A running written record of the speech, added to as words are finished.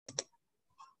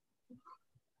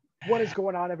What is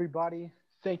going on, everybody?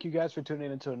 Thank you guys for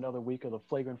tuning into another week of the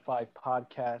Flagrant Five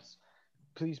podcast.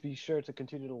 Please be sure to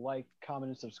continue to like,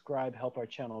 comment, and subscribe. Help our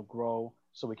channel grow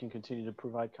so we can continue to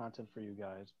provide content for you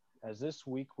guys. As this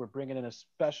week, we're bringing in a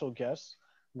special guest,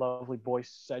 lovely boy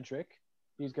Cedric.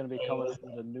 He's going to be coming up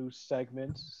with a new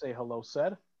segment. Say hello,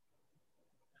 Ced.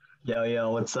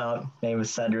 Yo, what's up? Name is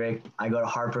Cedric. I go to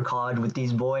Harper College with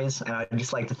these boys, and I'd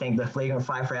just like to thank the Flagrant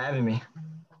Five for having me.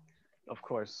 Of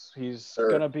course, he's Sure.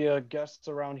 going to be a guest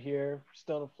around here,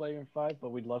 still the Flagrant Five,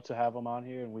 but we'd love to have him on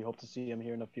here, and we hope to see him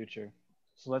here in the future.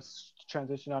 So let's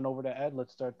transition on over to Ed.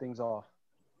 Let's start things off.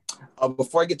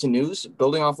 Before I get to news,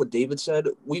 building off what David said,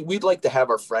 we'd like to have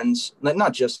our friends,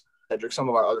 not just Cedric, some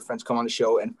of our other friends come on the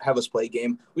show and have us play a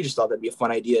game. We just thought that'd be a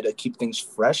fun idea to keep things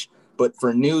fresh. But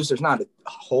for news, there's not a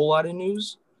whole lot of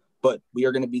news, but we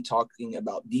are going to be talking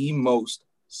about the most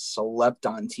slept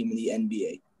on team in the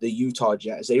NBA, the Utah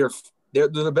Jazz. They're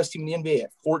the best team in the NBA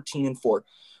at 14-4,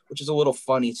 which is a little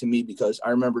funny to me because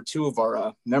I remember two of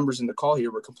our members in the call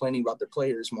here were complaining about their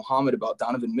players, Mohammed about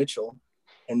Donovan Mitchell,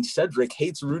 and Cedric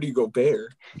hates Rudy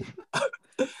Gobert.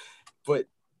 But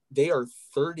they are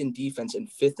third in defense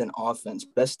and fifth in offense,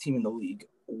 best team in the league.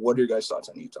 What are your guys' thoughts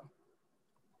on Utah?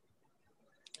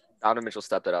 Donovan Mitchell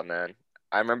stepped it up, man.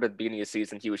 I remember at the beginning of the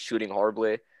season, he was shooting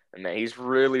horribly. And, man, he's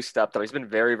really stepped up. He's been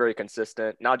very, very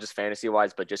consistent, not just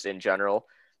fantasy-wise, but just in general.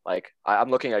 Like,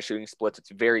 I'm looking at shooting splits. It's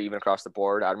very even across the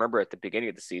board. I remember at the beginning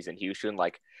of the season, he was shooting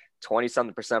like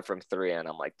 20-something% from three. And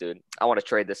I'm like, dude, I want to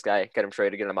trade this guy, get him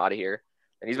traded, get him out of here.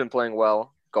 And he's been playing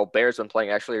well. Gobert's been playing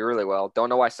actually really well. Don't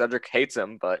know why Cedric hates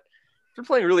him, but he's been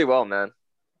playing really well, man.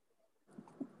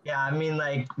 Yeah, I mean,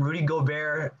 like Rudy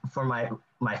Gobert for my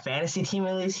fantasy team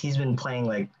at least, he's been playing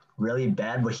like really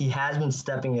bad, but he has been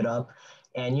stepping it up.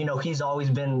 And he's always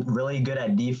been really good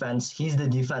at defense. He's the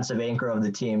defensive anchor of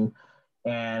the team,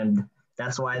 and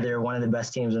that's why they're one of the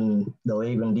best teams in the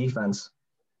league in defense.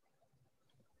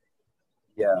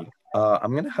 Yeah,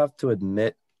 I'm going to have to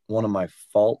admit one of my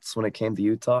faults when it came to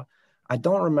Utah. I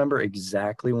don't remember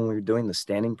exactly when we were doing the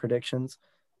standing predictions,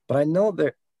 but I know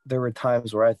there were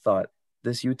times where I thought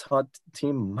this Utah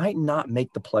team might not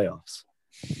make the playoffs.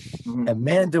 Mm-hmm. And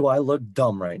man, do I look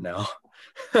dumb right now.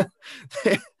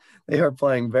 They are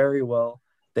playing very well.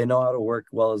 They know how to work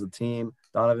well as a team.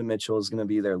 Donovan Mitchell is going to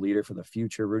be their leader for the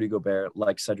future. Rudy Gobert,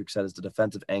 like Cedric said, is the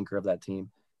defensive anchor of that team.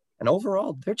 And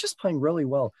overall, they're just playing really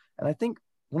well. And I think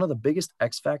one of the biggest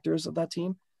X factors of that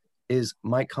team is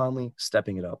Mike Conley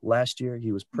stepping it up. Last year,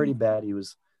 he was pretty bad. He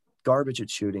was garbage at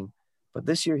shooting. But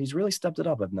this year, he's really stepped it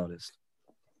up, I've noticed.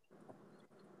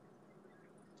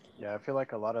 Yeah, I feel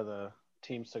like a lot of the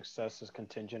team's success is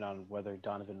contingent on whether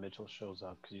Donovan Mitchell shows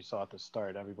up. Because you saw at the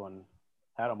start, everyone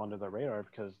had him under the radar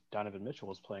because Donovan Mitchell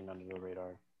was playing under the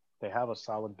radar. They have a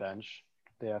solid bench.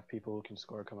 They have people who can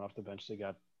score coming off the bench. They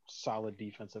got solid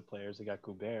defensive players. They got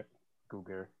Gobert, who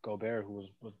was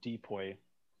with Depoy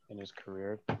in his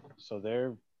career. So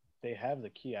they have the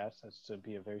key assets to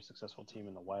be a very successful team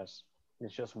in the West.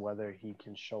 It's just whether he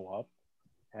can show up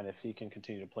and if he can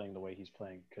continue playing the way he's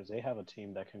playing, because they have a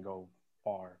team that can go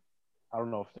far. I don't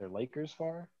know if they're Lakers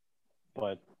far,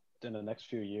 but in the next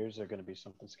few years, they're going to be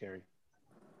something scary.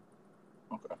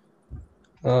 Okay.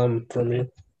 For me,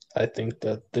 I think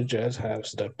that the Jazz have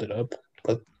stepped it up,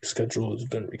 but the schedule has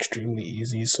been extremely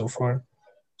easy so far.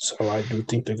 So I do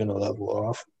think they're gonna level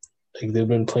off. Like they've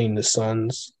been playing the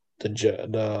Suns,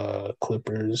 the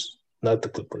Clippers, not the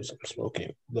Clippers. I'm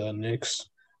smoking the Knicks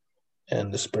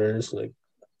and the Spurs. Like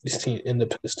these teams and the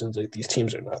Pistons. Like these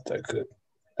teams are not that good.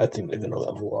 I think they're gonna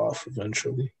level off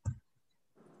eventually.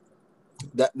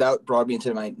 That brought me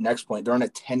into my next point. They're on a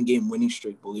 10-game winning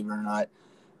streak, believe it or not.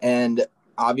 And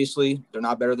obviously, they're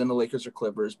not better than the Lakers or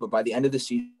Clippers. But by the end of the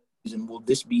season, will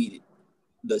this be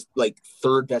the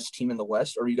third best team in the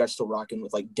West, or are you guys still rocking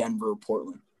with like Denver or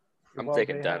Portland? I'm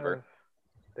taking Denver.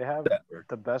 They have Denver.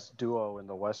 the best duo in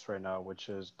the West right now, which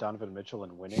is Donovan Mitchell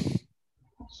and winning.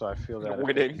 So I feel that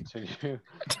Winning. if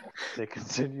they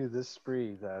continue this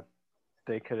spree, that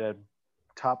they could have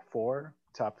top 4,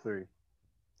 top 3.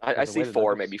 I see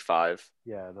 4, maybe 5.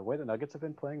 Yeah, the way the Nuggets have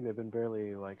been playing, they've been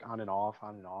barely like on and off.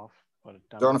 But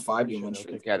They're on a 5-game win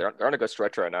streak. Yeah, they're on a good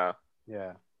stretch right now.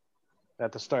 Yeah,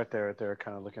 at the start they're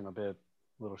kind of looking a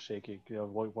little shaky.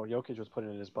 Jokic was putting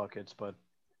in his buckets, but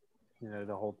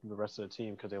the rest of the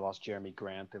team, because they lost Jeremy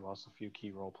Grant, they lost a few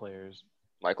key role players.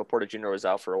 Michael Porter Jr. was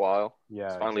out for a while. Yeah,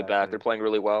 he's finally exactly. back. They're playing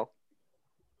really well.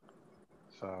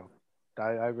 So I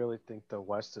really think the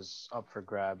West is up for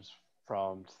grabs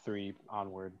from 3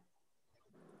 onward.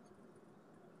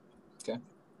 Okay.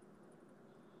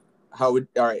 All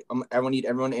right, I need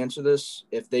everyone to answer this.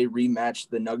 If they rematch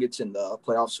the Nuggets in the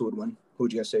playoffs, who would win? Who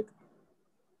would you guys take?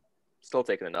 still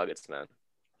taking the Nuggets, man.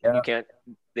 Yeah. You can't.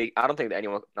 I don't think that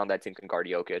anyone on that team can guard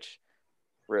Jokic.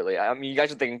 Really, I mean, you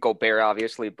guys are thinking Gobert,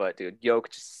 obviously, but dude,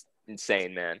 Jokic is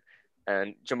insane, man.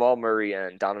 And Jamal Murray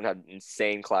and Donovan had an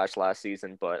insane clash last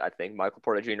season, but I think Michael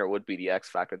Porter Jr. would be the X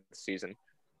factor this season.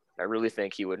 I really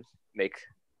think he would make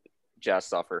Jazz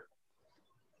suffer.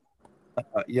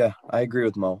 Yeah, I agree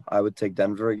with Mo. I would take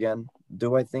Denver again.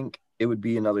 Do I think it would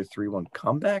be another 3-1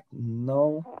 comeback?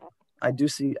 No. I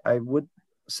would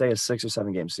say a 6 or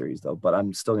 7 game series, though, but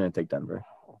I'm still going to take Denver.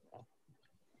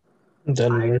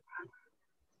 Denver.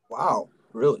 Wow,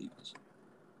 really?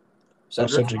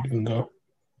 Cedric, you can go.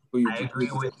 I agree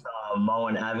with Mo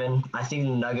and Evan. I think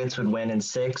the Nuggets would win in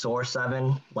 6 or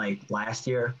 7, like last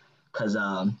year, because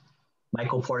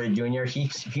Michael Porter Jr.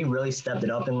 he really stepped it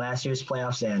up in last year's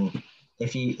playoffs, and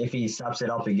if he steps it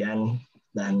up again,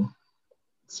 then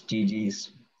it's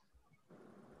GG's.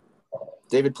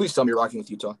 David, please tell me you're rocking with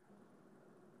Utah.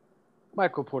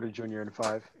 Michael Porter Jr. in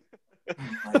 5.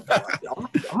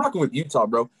 I'm rocking with Utah,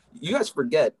 bro. You guys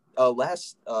forget the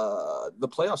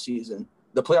playoff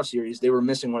series, they were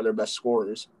missing one of their best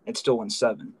scorers and still won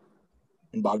 7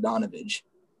 in Bogdanovich.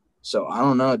 So I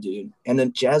don't know, dude. And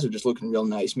then Jazz are just looking real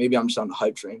nice. Maybe I'm just on the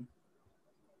hype train.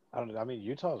 I don't know. I mean,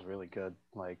 Utah's really good.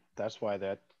 Like, that's why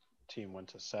that team went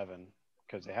to 7,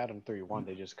 because they had them 3-1.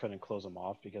 They just couldn't close them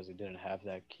off because they didn't have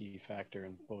that key factor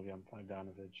in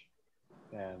Bogdanovich.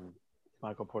 And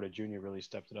Michael Porter Jr. really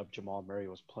stepped it up. Jamal Murray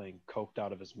was playing coked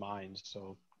out of his mind,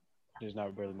 so there's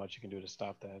not really much you can do to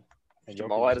stop that. And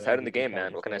Jamal had his head in the game,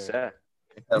 man. What can I say?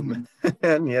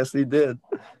 And yes, he did.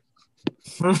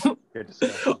 All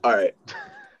right.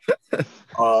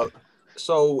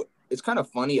 So it's kind of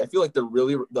funny. I feel like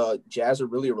the Jazz are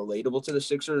really relatable to the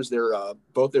Sixers. They're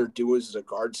both their duos is a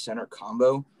guard center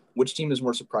combo. Which team is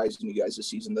more surprising to you guys this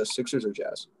season, the Sixers or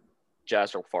Jazz?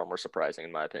 Jazz are far more surprising,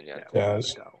 in my opinion.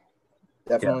 Jazz.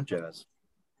 Definitely. Yeah, Jazz.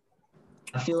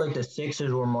 I feel like the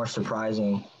Sixers were more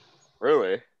surprising.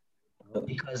 Really?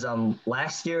 Because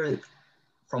last year,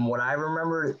 from what I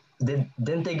remember,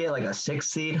 didn't they get like a 6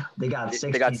 seed? They got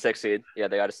 6. They got 6 seed. Yeah,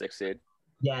 they got a 6 seed.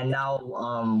 Yeah, and now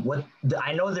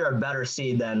I know they're a better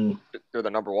seed than. They're the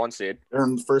number 1 seed. They're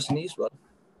in the first in the East, bud.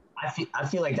 I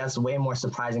feel like that's way more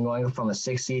surprising going from a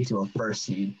 6 seed to a 1st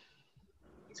seed.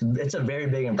 It's a very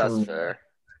big improvement.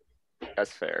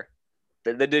 That's fair.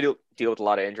 They did deal with a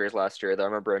lot of injuries last year. I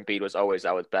remember Embiid was always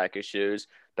out with back issues.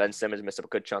 Ben Simmons missed a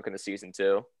good chunk in the season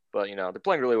too. But, they're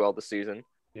playing really well this season.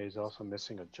 Yeah, he's also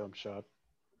missing a jump shot.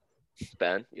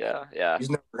 Ben, yeah. He's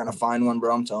never going to find one,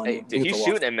 bro. I'm telling you. Dude, he's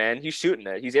shooting it, man. He's shooting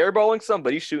it. He's airballing some,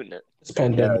 but he's shooting it. This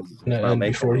pandemic going to end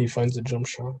before he finds a jump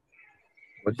shot.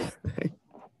 What do you think?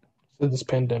 So this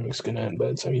pandemic's going to end by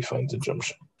the time he finds a jump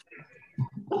shot.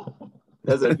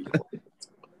 The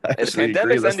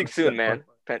pandemic's ending soon, man.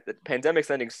 The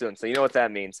pandemic's ending soon, so you know what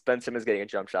that means. Ben Simmons getting a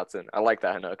jump shot soon. I like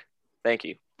that, Hanuk. Thank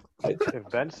you. If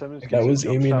Ben Simmons gets a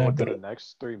jump shot within the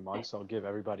next 3 months, I'll give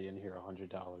everybody in here $100.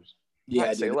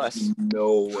 Yeah, say less.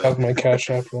 No way. Have my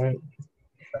Cash App, right?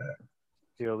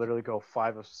 He'll literally go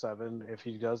 5 of 7. If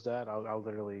he does that, I will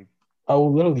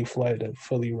literally fly to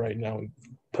Philly right now and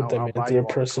put them into a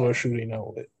personal shooting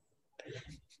outlet.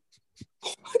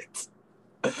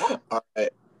 All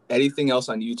right. Anything else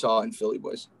on Utah and Philly,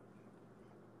 boys?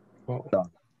 No.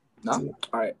 All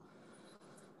right.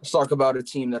 Let's talk about a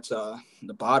team that's the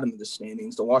bottom of the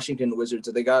standings, the Washington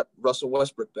Wizards. They got Russell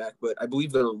Westbrook back, but I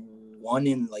believe they're 1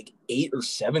 in like 8 or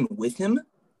 7 with him,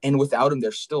 and without him,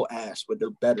 they're still ass, but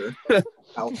they're better.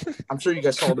 I'm sure you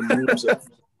guys saw the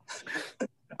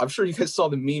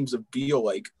memes. Of Beal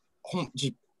like,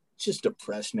 just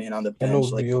depressed, man, on the bench. I know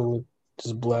like, Beal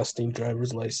just blasting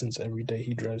driver's license every day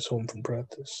he drives home from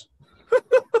practice.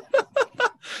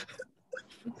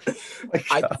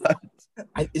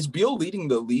 Is Beal leading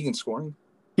the league in scoring?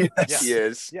 Yes. He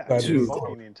is. Yeah, he's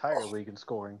leading the entire league in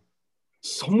scoring.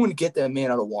 Someone get that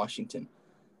man out of Washington.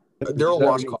 They're a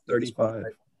lost cause. 35.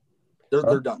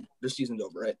 They're done. Their season's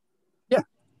over, right? Yeah.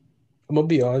 I'm gonna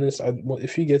be honest.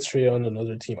 If he gets straight on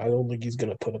another team, I don't think he's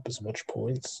gonna put up as much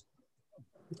points.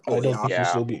 I don't think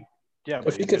he'll be. Yeah,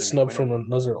 if he gets snubbed from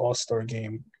another All-Star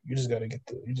game, you just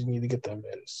need to get that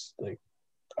man like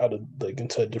out of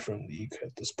into a different league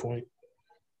at this point.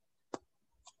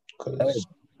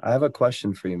 I have a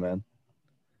question for you, man.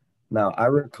 Now, I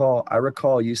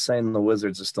recall you saying the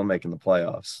Wizards are still making the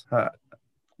playoffs.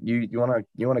 You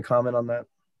wanna comment on that?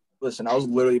 Listen, I was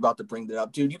literally about to bring that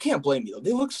up, dude. You can't blame me though.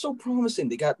 They look so promising.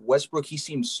 They got Westbrook. He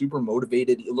seemed super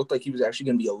motivated. It looked like he was actually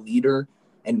going to be a leader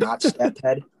and not step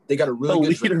head. They got a really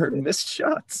good leader and missed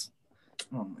shots.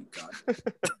 Oh my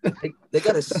god. They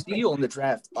got a steal in the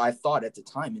draft. I thought at the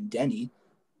time in Denny.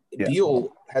 Yeah.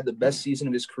 Beal had the best season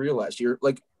of his career last year.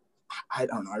 Like, I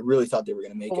don't know. I really thought they were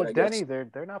going to make Well, it. with I guess. Denny,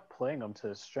 they're not playing him to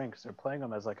his strengths. They're playing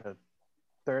him as like a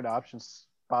third option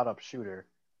spot up shooter.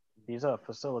 He's a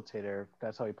facilitator.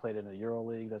 That's how he played in the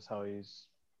EuroLeague. That's how he's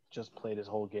just played his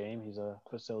whole game. He's a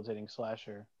facilitating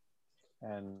slasher.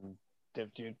 And if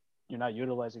you're not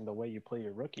utilizing the way you play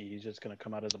your rookie, he's just going to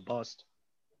come out as a bust.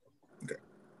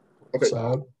 Okay.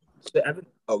 Sad.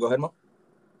 Oh, go ahead, Mo.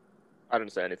 I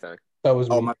didn't say anything. That was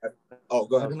me. Oh, my bad. Oh,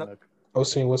 go ahead. That was Nick. I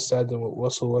was saying what's sad that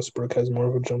Russell Westbrook has more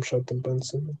of a jump shot than Ben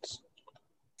Simmons.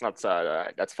 That's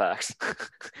that's facts.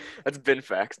 That's been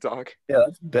facts, dog. Yeah,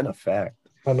 that's been a fact.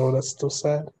 I know that's still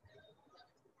sad.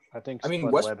 I think I mean,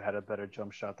 Spud Webb had a better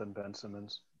jump shot than Ben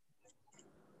Simmons.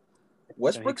 And he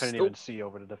Westbrook's couldn't still, even see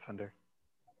over the defender.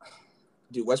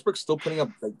 dude. Westbrook's still putting up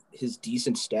like his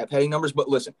decent stat padding numbers. But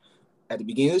listen, at the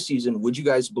beginning of the season, would you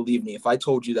guys believe me if I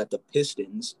told you that the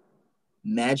Pistons,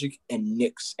 Magic, and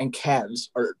Knicks and Cavs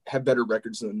have better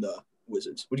records than the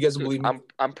Wizards? Would you guys believe me?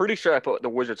 I'm pretty sure I put the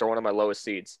Wizards are one of my lowest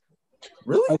seeds.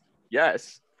 Really?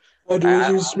 Yes. Are the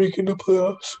Wizards making the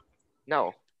playoffs?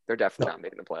 No, they're definitely not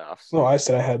making the playoffs. No, I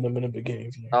said I had them in the beginning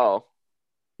of the year. Oh,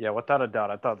 Yeah, without a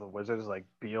doubt. I thought the Wizards, like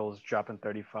Beal's dropping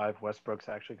 35. Westbrook's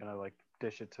actually going to like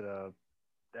dish it to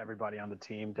everybody on the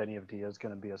team. Denny Avdia is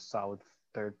going to be a solid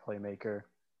third playmaker,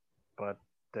 but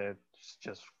they're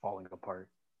just falling apart.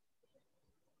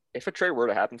 if a trade were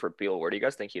to happen for Beal, where do you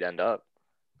guys think he'd end up?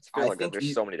 I feel I like think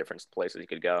there's so many different places he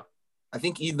could go. I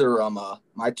think either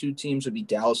my two teams would be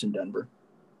Dallas and Denver.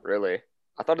 Really?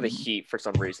 I thought of the Heat for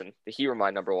some reason. The Heat were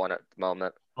my number one at the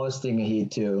moment. I was thinking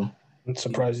Heat too. I'm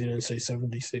surprised you didn't say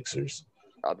 76ers.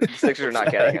 The Sixers are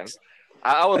not getting him.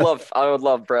 I would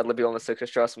love Bradley Beal and the Sixers,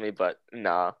 trust me, but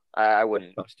nah, I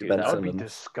wouldn't do Ben That that. would be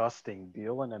Simmons. disgusting.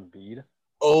 Beal and Embiid.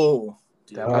 Oh,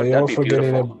 dude. That Y'all That'd be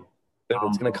forgetting beautiful.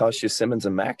 It's going to cost you Simmons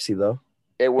and Maxey, though.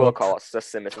 It will Okay. cost us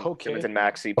Simmons Okay. and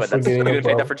Maxey, but I'm that's forgetting going to pay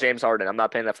that about- for James Harden. I'm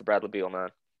not paying that for Bradley Beal, man.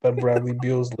 that Bradley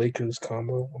Beal's Lakers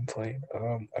combo I'm playing.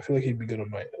 I feel like he'd be good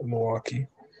in Milwaukee.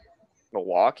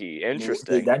 Milwaukee,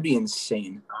 interesting. Dude, that'd be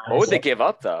insane. What would they give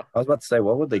up though? I was about to say,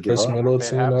 what would they give Chris up? They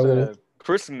Middleton. have to.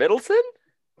 Chris Middleton?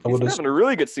 I He's would been have. having a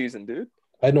really good season, dude.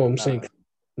 I know I'm saying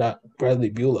not Bradley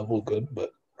Beal level good,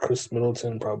 but Chris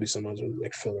Middleton probably some other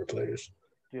like filler players.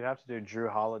 You'd have to do Drew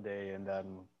Holiday and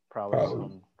then probably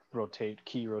Probably. some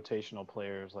key rotational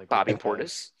players like Bobby Lopez,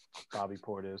 Portis. Bobby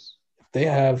Portis.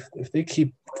 If they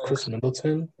keep Chris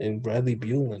Middleton and Bradley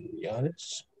Beal and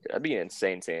Giannis, That'd be an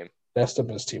insane team. that's the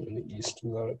best team in the East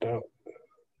without a doubt.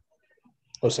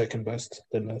 Or second best,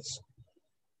 the Nets.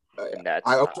 The Nets.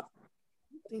 I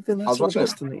Ethan, I that's was the watching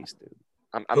best in the East, dude.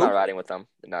 I'm Who? not riding with them.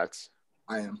 The Nets.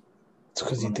 I am. It's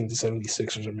because you think the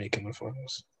 76ers are making the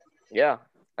finals. Yeah.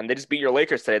 And they just beat your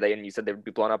Lakers today, and you said they would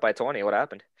be blown up by 20. What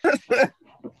happened?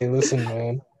 Hey, listen,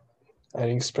 man. I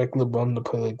didn't expect LeBron to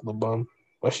play like LeBron.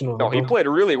 Actually, No, he played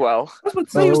really well. I was about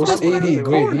to No, say, it he was supposed to play 80.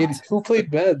 really Wait, well. 80. Who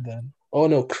played bad then? Oh,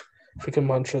 no. Freaking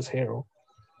Montrezl Harrell.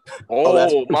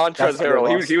 that's Montrezl why they Harrell.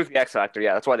 lost. He was the X factor.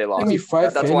 Yeah, that's why they lost. Give me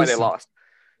five That's why they fantasy. lost.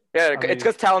 Yeah, I it's mean-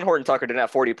 because Talon Horton Tucker didn't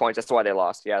have 40 points. That's why they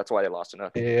lost. Yeah, that's why they lost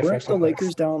enough. Yeah, Weren't the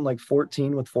Lakers down like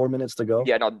 14 with 4 minutes to go?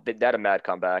 Yeah, no, they had a mad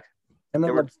comeback. And then,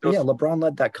 they were still- LeBron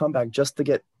led that comeback just to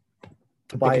get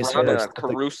Tobias LeBron Harris. and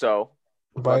Caruso.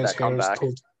 Tobias that comeback. Harris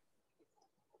told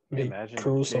Can you made imagine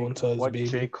Caruso into his what baby.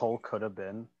 J. Cole could have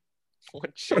been?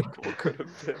 What J. Cole could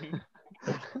have been.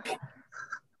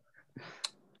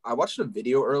 I watched a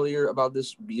video earlier about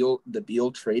the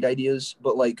Beal trade ideas,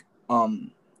 but like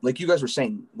you guys were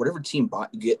saying, whatever team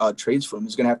trades for him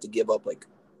is going to have to give up like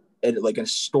a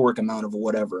historic amount of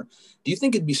whatever. Do you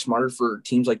think it'd be smarter for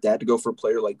teams like that to go for a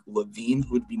player like Levine,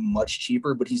 who would be much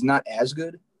cheaper, but he's not as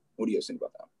good? What do you guys think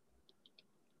about that?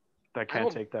 That I can't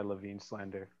don't- take that Levine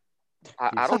slander.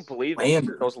 I don't believe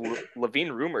Slander. those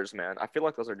Levine rumors, man. I feel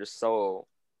like those are just so.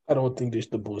 I don't think they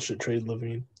should bullshit trade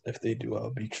Levine. If they do, I'll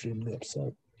be extremely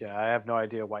upset. Yeah, I have no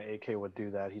idea why AK would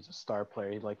do that. He's a star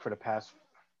player. Like for the past,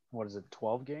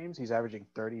 12 games, he's averaging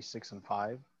 36 and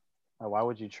 5. Why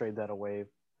would you trade that away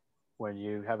when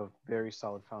you have a very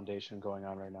solid foundation going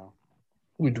on right now?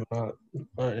 We do not.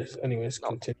 All right. Anyways, No.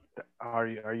 continue. Are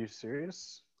you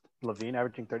serious? Levine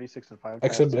averaging 36 and 5.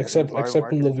 Except from Levine.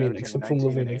 Markkanen's Except averaging from 19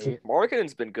 Levine. and Except, 8.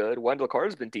 Morgan's been good. Wendell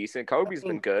Carter's been decent. Kobe's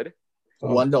been good.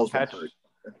 Wendell's been Patch- hurt.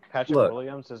 Patrick Look.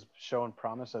 Williams has shown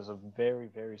promise as a very,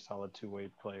 very solid two-way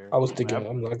player. I was thinking, I've-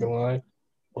 I'm not gonna lie.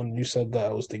 When you said that,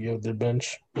 I was thinking of their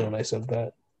bench. When I said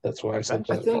that, that's why I said bench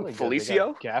that. is think really good.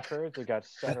 Felicio? They got Gafford.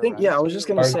 They got. Yeah, I was just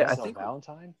gonna say, I Marcel think-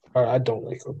 Valentine. All right, I don't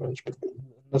like our bench, but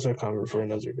that's a comment for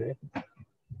another day.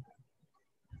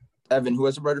 Evan, who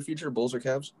has a brighter future, Bulls or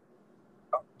Cavs?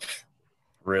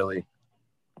 Really?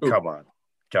 Who? Come on.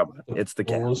 Come on. It's the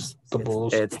Bulls. Cavs. The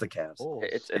Bulls. It's the Cavs. Bulls.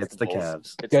 It's the Bulls.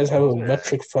 Cavs. You It's guys the have a Bulls.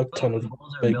 metric fuck ton of The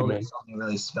Bulls are big building men. something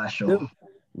really special. Dude,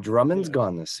 Drummond's Yeah.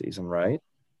 gone this season, right?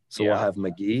 So we'll Yeah. have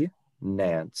McGee,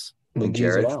 Nance, and McGee's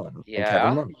Jared like- Allen, and Yeah.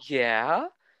 Kevin Love. Yeah.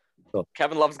 So-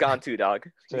 Kevin Love's gone too, dog.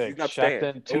 Sick. He's not Shaq staying.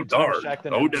 then, two-time Shaq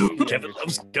then MVP on your team.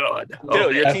 good.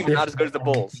 Dude, your After- team's not as good as the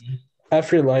Bulls.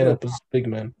 Half your lineup is big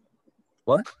men.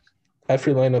 What? Half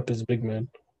your lineup is big men.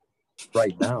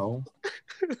 Right now.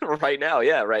 Right now,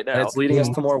 yeah, right And now. it's leading us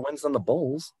Yeah. to more wins than the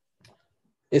Bulls.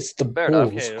 It's the Fair enough.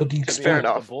 Bulls. Okay, What do you to be expect? Fair honest,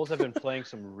 enough. the Bulls have been playing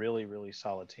some really, really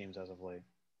solid teams as of late.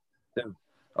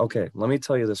 Okay, let me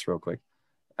tell you this real quick.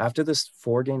 After this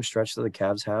 4-game stretch that the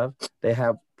Cavs have, they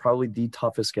have probably the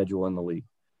toughest schedule in the league.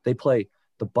 They play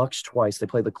the Bucks twice, they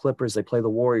play the Clippers, they play the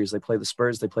Warriors, they play the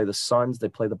Spurs, they play the Suns, they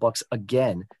play the Bucks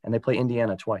again, and they play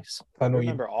Indiana twice. I know you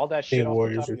Remember all that say shit off the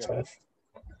Warriors top are of your head?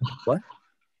 tough.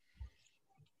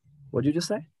 What'd you just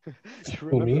say? You Who,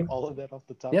 remember me? all of that off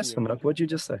the top Yes, of your Minuk, head? what'd you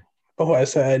just say? Oh, I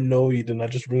said I know you did not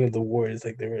just bring up the Warriors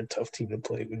like they were a tough team to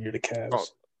play when you're the Cavs. Oh.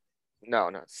 No.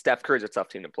 Steph Curry's a tough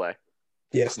team to play.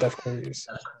 Yeah, Steph Curry's.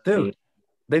 Dude,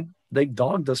 they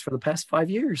dogged us for the past 5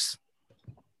 years.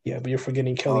 Yeah, but you're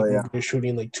forgetting Kelly Oh, yeah. Oubre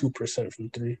shooting like 2% from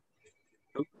 3.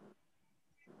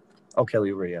 Oh,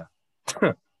 Kelly Oubre,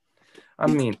 yeah. I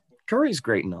mean, Curry's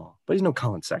great and all, but he's no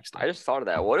Colin Sexton. I just thought of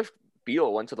that. What if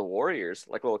Beal went to the Warriors,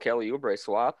 like a little Kelly Oubre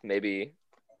swap, maybe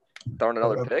throwing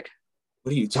another pick?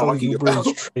 What are you Kelly talking about?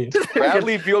 Oubre's trade.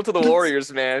 Bradley Beal to the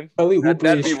Warriors, man. Kelly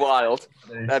That'd be Oubre's, wild.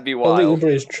 That'd be Kelly wild.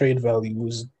 Oubre's trade value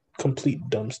was complete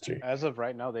dumpster. As of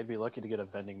right now, they'd be lucky to get a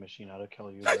vending machine out of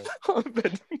Kelly Oubre.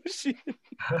 Vending machine.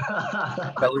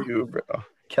 Kelly Oubre.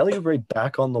 Kelly Oubre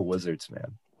back on the Wizards,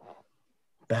 man.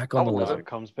 Back on I the would love Now Wizards. it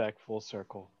comes back full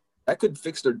circle. That could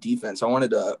fix their defense.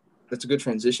 That's a good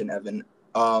transition, Evan.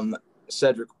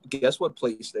 Cedric, guess what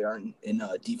place they are in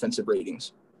defensive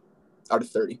ratings out of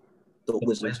 30? The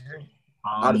Wizards.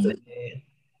 Out of 30.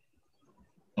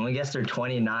 I guess they're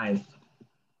 29th.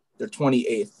 They're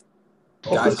 28th.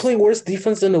 Oh, Guys. who's playing worse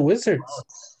defense than the Wizards?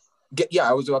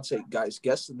 I was about to say, guys,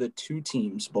 guess the 2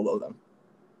 teams below them.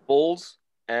 Bulls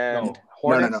and No,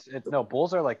 Hornets. No,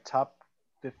 Bulls are like top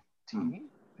 15,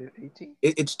 18.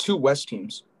 It's 2 West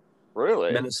teams.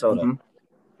 really? Minnesota. Mhm.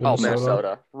 Oh,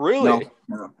 Minnesota. Really?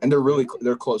 No, and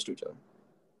they're close to each other.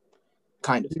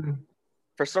 Kind of.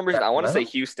 For some reason, I want to say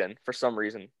Sacramento? Houston. For some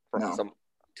reason, No.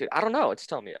 Dude, I don't know. Just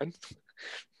tell me.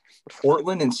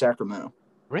 Portland and Sacramento.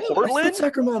 Really? I Portland? said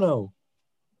Sacramento.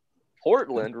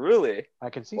 Portland, really? I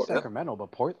can see Portland. Sacramento,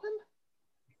 but Portland?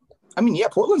 I mean, yeah,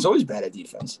 Portland's always bad at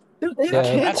defense. Dude, they have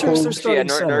Yeah, cancer as their Portland-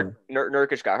 Yeah, starting center.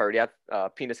 Nurkic got hurt. He had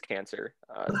penis cancer.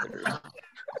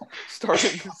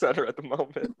 Starting center at the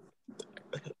moment.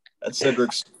 That's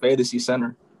Cedric's fantasy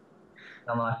center.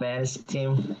 On my fantasy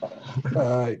team.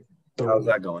 How's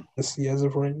that going? Let's see as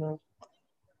of right now.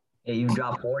 Yeah, you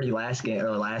dropped 40 last game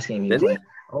you Did he? played.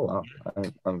 Oh, wow.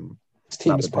 I'm This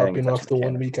team Not is been paying popping off attention the to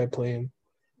 1 week I play him.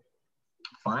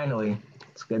 Finally.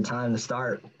 It's a good time to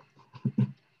start.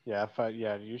 Yeah,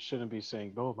 you shouldn't be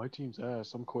saying, "Oh, my team's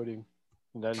ass. I'm quitting,"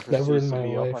 and then Never proceeds in to my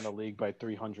be life. up on the league by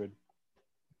 300.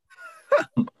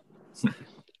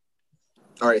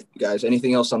 All right, guys.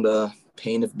 Anything else on the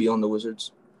pain of Beal and the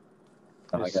Wizards?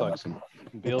 I It got sucks. nothing.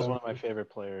 Beal's one of my favorite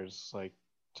players, like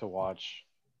to watch.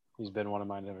 He's been one of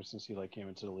mine ever since he came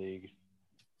into the league.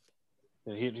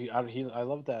 And I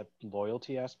love that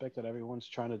loyalty aspect that everyone's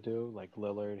trying to do. Like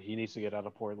Lillard, he needs to get out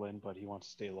of Portland, but he wants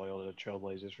to stay loyal to the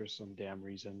Trailblazers for some damn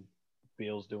reason.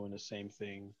 Beal's doing the same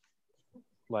thing.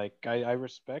 Like I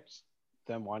respect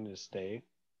them wanting to stay,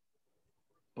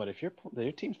 but if your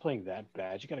team's playing that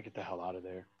bad, you got to get the hell out of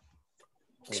there.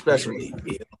 Like, Especially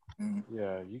Beal.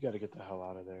 yeah, you got to get the hell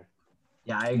out of there.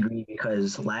 Yeah, I agree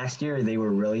because last year they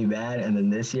were really bad, and then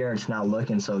this year it's not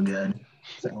looking so good.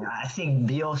 So I think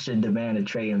Beal should demand a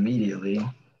trade immediately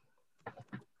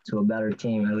to a better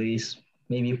team, at least.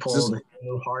 Maybe pull Just- the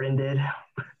thing Harden did.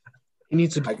 He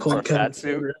needs to I pull a can't Kevin that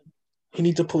suit. Porter. He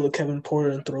needs to pull a Kevin Porter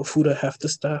and throw food at half the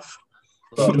staff.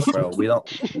 Look, bro,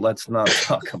 let's not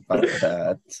talk about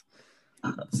that.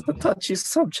 It's a touchy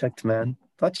subject, man.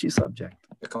 Touchy subject.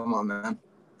 Come on, man.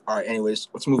 All right. Anyways,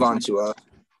 let's move on to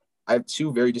I have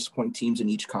 2 very disappointing teams in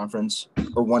each conference,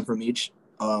 or 1 from each.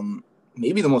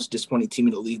 Maybe the most disappointing team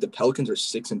in the league. The Pelicans are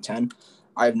 6-10.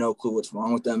 I have no clue what's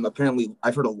wrong with them. Apparently,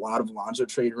 I've heard a lot of Lonzo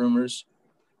trade rumors.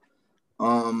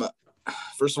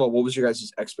 First of all, what was your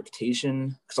guys'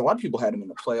 expectation? Because a lot of people had him in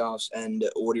the playoffs. And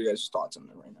what are your guys' thoughts on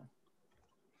them right now?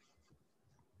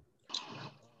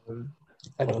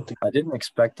 I don't think. I didn't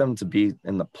expect them to be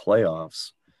in the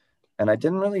playoffs. And I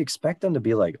didn't really expect them to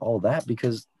be like all that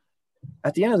because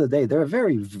at the end of the day, they're a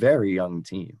very, very young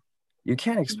team. you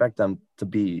can't expect them to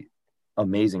be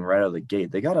amazing right out of the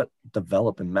gate. They got to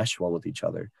develop and mesh well with each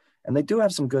other. And they do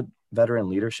have some good veteran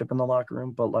leadership in the locker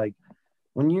room, but like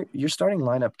when your starting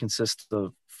lineup consists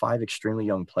of 5 extremely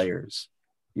young players,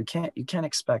 you can't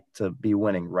expect to be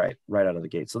winning right out of the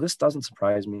gate. So this doesn't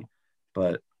surprise me,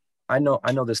 but I know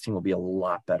this team will be a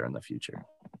lot better in the future.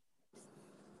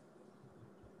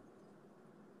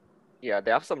 Yeah,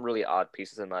 they have some really odd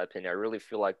pieces in my opinion. I really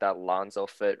feel like that Lonzo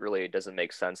fit really doesn't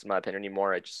make sense in my opinion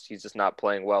anymore. He's just not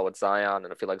playing well with Zion,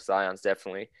 and I feel like Zion's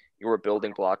definitely your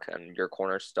building block and your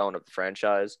cornerstone of the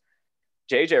franchise.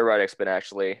 JJ Redick's been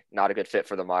actually not a good fit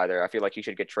for them either. I feel like he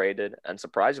should get traded, and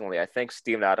surprisingly, I think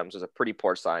Steven Adams is a pretty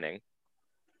poor signing.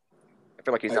 I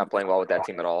feel like he's not playing well with that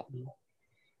team at all.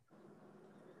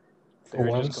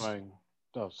 They're just going.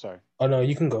 Oh, sorry. Oh no,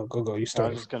 you can go. You I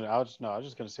start. was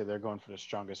just gonna say they're going for the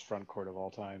strongest front court of all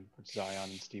time. It's Zion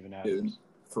and Steven Adams. Dude,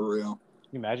 for real. Can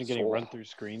you imagine getting run through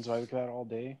screens like that all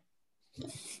day?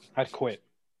 I'd quit.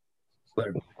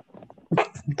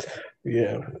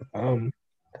 Yeah. I'm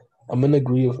gonna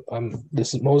agree with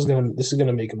this is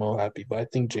gonna make them all happy, but I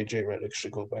think JJ Redick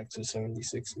should go back to the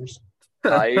 76ers.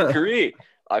 I agree.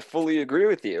 I fully agree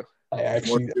with you.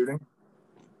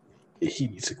 He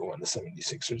needs to go on the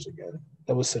 76ers again.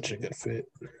 That was such a good fit.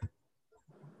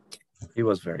 He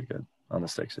was very good on the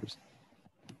Sixers.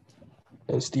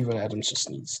 And Steven Adams just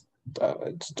needs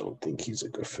I just don't think he's a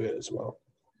good fit as well.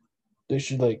 They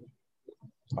should I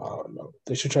don't know.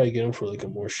 They should try to get him for like a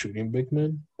more shooting big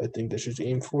man. I think they should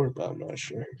aim for it, but I'm not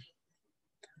sure.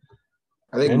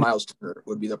 I think Miles Turner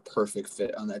would be the perfect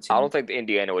fit on that team. I don't think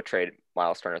Indiana would trade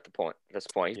Miles Turner at this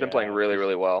point. He's been playing really,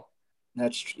 really well. You're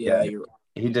right.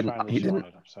 He didn't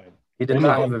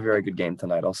have a very good game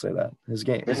tonight. I'll say that. His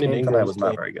game tonight was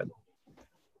not very good.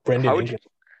 Brandon Ingram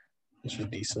is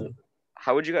decent.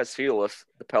 How would you guys feel if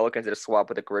the Pelicans did a swap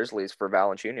with the Grizzlies for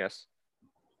Valanciunas?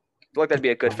 I feel like that'd be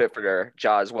a good fit for their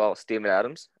Ja as well, Steven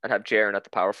Adams, and have Jaren at the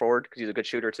power forward because he's a good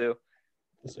shooter too.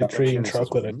 It's like trading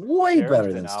chocolate. Way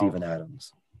better than Steven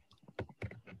Adams.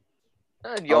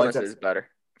 Jonas is better.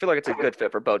 I feel like it's a good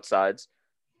fit for both sides.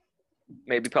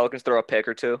 Maybe Pelicans throw a pick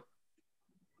or two.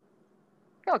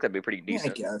 I feel like that'd be pretty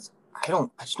decent. Yeah, I guess. I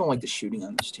just don't like the shooting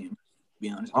on this team, to be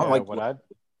honest. I don't like what I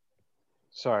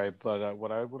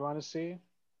would want to see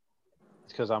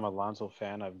is because I'm a Lonzo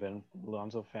fan. I've been a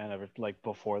Lonzo fan ever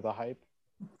before the hype.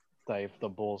 That if the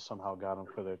Bulls somehow got him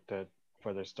for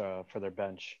their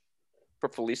bench. For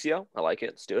Felicio, I like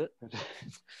it. Let's do it.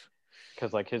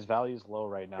 Because his value is low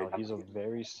right now. He's a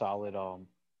very solid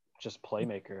just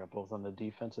playmaker, both on the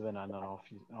defensive end and on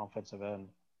offensive end.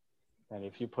 And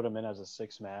if you put him in as a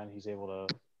 6-man, he's able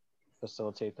to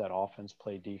facilitate that offense,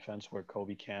 play defense where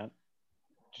Kobe can't.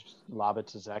 Just lob it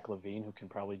to Zach LaVine, who can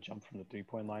probably jump from the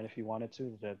 3-point line if he wanted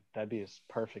to. That'd be a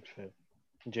perfect fit.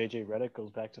 JJ Redick goes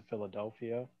back to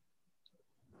Philadelphia.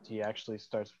 He actually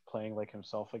starts playing like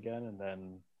himself again, and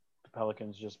then the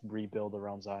Pelicans just rebuild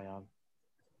around Zion.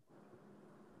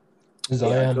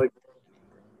 Zion, I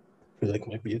feel like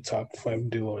might be a top 5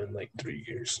 duo in 3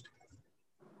 years.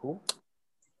 Cool.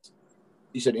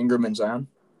 You said Ingram and Zion?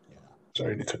 Yeah.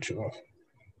 Sorry to cut you off.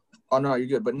 Oh, no, you're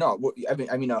good. But no,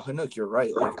 Hanuk, you're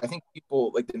right. I think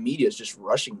people, the media is just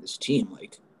rushing this team.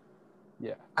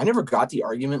 Yeah. I never got the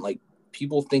argument,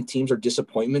 people think teams are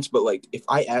disappointments, but, if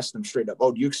I asked them straight up,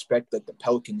 oh, do you expect, the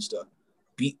Pelicans to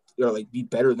beat or, be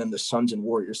better than the Suns and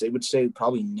Warriors? They would say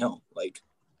probably no.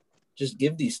 Just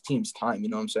give these teams time. You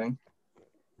know what I'm saying?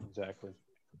 Exactly.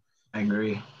 I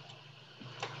agree.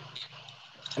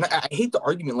 And I hate the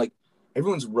argument,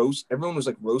 everyone was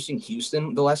roasting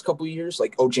Houston the last couple of years.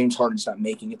 Oh, James Harden's not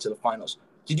making it to the finals.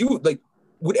 Did you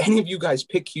would any of you guys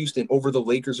pick Houston over the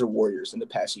Lakers or Warriors in the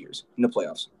past years in the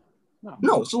playoffs?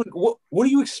 No. So what do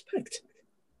you expect?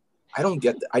 I don't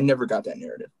get that. I never got that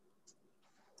narrative.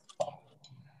 All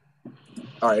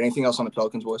right. Anything else on the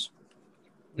Pelicans, boys?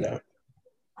 No.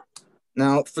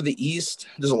 Now, for the East,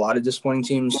 there's a lot of disappointing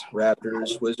teams.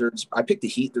 Raptors, Wizards. I picked the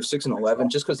Heat. They're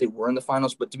 6-11 just because they were in the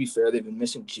finals. But to be fair, they've been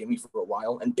missing Jimmy for a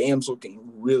while. And Bam's looking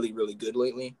really, really good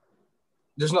lately.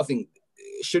 There's nothing.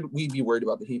 Should we be worried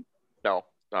about the Heat? No,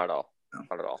 not at all. No.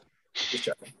 Not at all. Just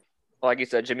checking. Like you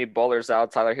said, Jimmy Butler's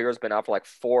out. Tyler Hero's been out for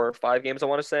 4 or 5 games, I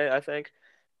want to say, I think.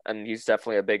 And he's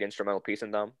definitely a big instrumental piece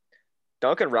in them.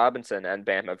 Duncan Robinson and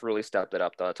Bam have really stepped it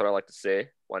up, though. That's what I like to see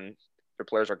when their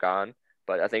players are gone.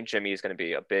 But I think Jimmy is going to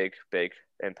be a big, big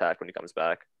impact when he comes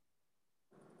back.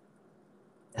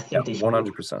 I think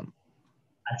 100%.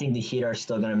 I think the Heat are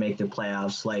still going to make the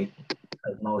playoffs. Like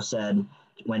Mo said,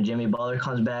 when Jimmy Butler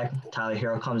comes back, Tyler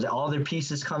Hero comes, all their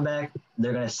pieces come back.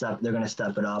 They're going to step it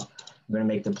up. They're going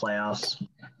to make the playoffs.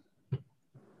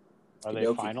 Are they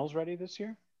finals ready this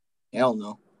year? Hell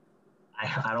no.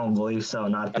 I don't believe so.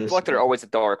 Not I this feel like they're year. always a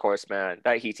dark horse, man.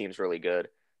 That Heat team's really good.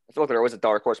 I feel like they're always a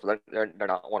dark horse, but they're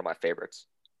not one of my favorites.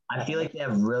 I feel like they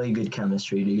have really good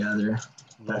chemistry together.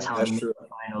 That's how That's they made true. the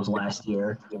finals last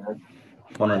year. But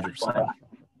 100%.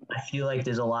 I feel like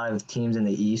there's a lot of teams in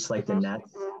the East, like the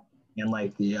Nets and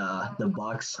like the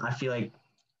Bucks. I feel like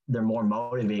they're more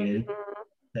motivated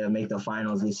to make the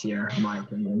finals this year, in my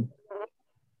opinion.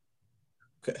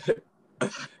 Okay.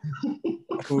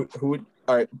 Who would?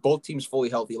 All right, both teams fully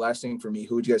healthy. Last thing for me,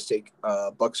 who would you guys take?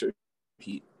 Bucks or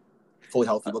Heat? Fully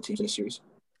healthy, both teams in a series.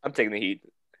 I'm taking the Heat.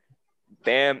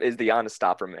 Bam is the Giannis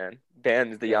stopper, man.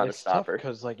 Bam is the Giannis It's tough stopper.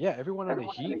 because everyone on the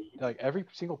Heat, like every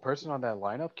single person on that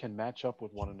lineup can match up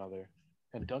with one another.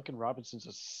 And Duncan Robinson's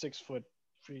a 6 foot,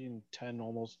 310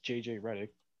 almost JJ Redick.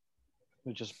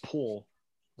 They just pull,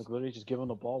 like literally just give him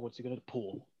the ball. What's he gonna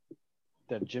pull?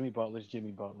 Then Jimmy Butler's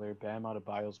Jimmy Butler. Bam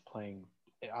Adebayo's playing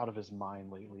out of his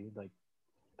mind lately. Like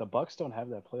the Bucks don't have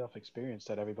that playoff experience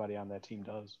that everybody on that team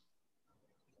does.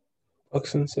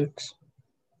 Bucks in 6.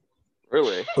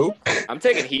 Really? Who? I'm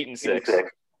taking Heat in 6.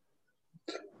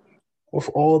 With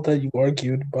all that you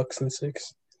argued, Bucks in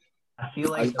 6. I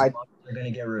feel like the Bucks are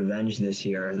gonna get revenge this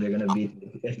year. They're gonna be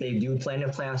if they do play in the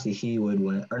playoffs, the Heat would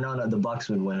win. Or no, the Bucks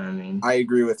would win. I mean, I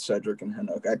agree with Cedric and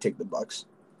Henok. I'd take the Bucks.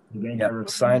 they're gonna get Yep, revenge.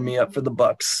 sign me up for the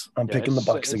Bucks. I'm picking the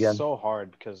Bucks again. It's so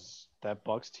hard because that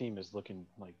Bucks team is looking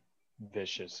like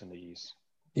vicious in the East.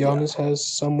 Giannis has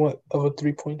somewhat of a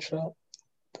 3-point shot.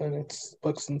 Then it's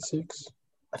Bucks in 6.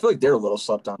 I feel like they're a little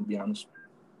slept on, to be honest.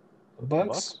 The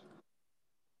Bucks?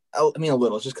 I mean, a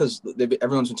little, just because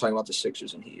everyone's been talking about the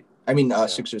Sixers and Heat. I mean, Yeah.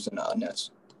 Sixers and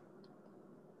Nets.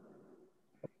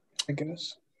 I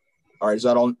guess. All right, is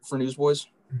that all for Newsboys?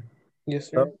 Yes,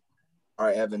 sir. All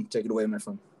right, Evan, take it away, my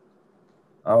friend.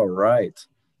 All right.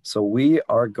 So we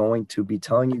are going to be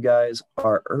telling you guys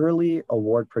our early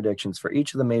award predictions for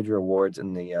each of the major awards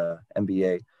in the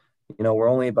NBA. You know, we're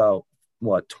only about,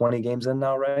 20 games in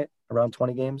now, right? Around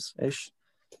 20 games-ish.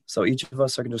 So each of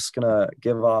us are just going to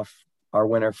give off our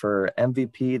winner for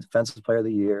MVP, Defensive Player of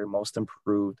the Year, Most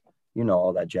Improved,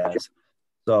 all that jazz.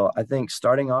 So I think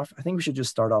we should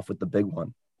just start off with the big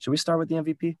one. Should we start with the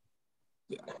MVP?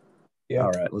 Yeah.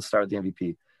 All right, let's start with the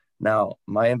MVP. Now,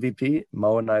 my MVP,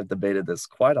 Mo and I have debated this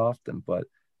quite often, but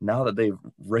now that they've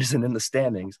risen in the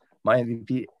standings, my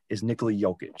MVP is Nikola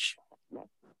Jokic.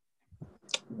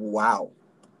 Wow.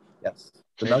 Yes.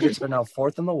 The Nuggets are now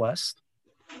 4th in the West,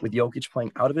 with Jokic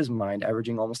playing out of his mind,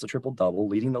 averaging almost a triple-double,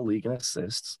 leading the league in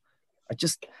assists.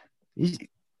 He's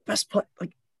best play.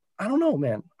 Like, I don't know,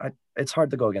 man. It's hard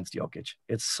to go against Jokic.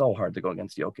 It's so hard to go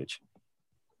against Jokic.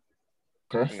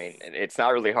 I mean, it's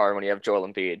not really hard when you have Joel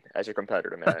Embiid as your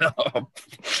competitor, man.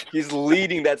 He's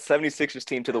leading that 76ers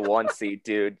team to the 1 seed,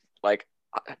 dude. Like,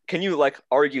 can you,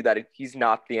 argue that he's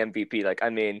not the MVP? Like,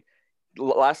 I mean,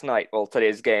 last night,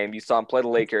 today's game, you saw him play the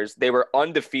Lakers. They were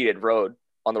undefeated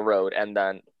on the road, and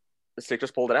then the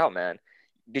Sixers pulled it out, man.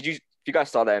 If you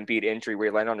guys saw that Embiid injury where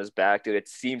he landed on his back, dude, it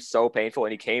seemed so painful,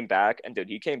 and he came back, and, dude,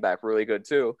 he came back really good,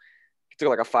 too. He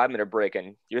took, a 5-minute break,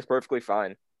 and he was perfectly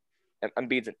fine.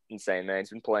 Embiid's insane, man. He's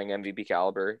been playing MVP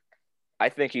caliber. I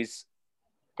think he's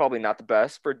probably not the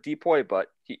best for Depoy, but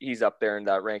he's up there in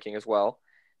that ranking as well.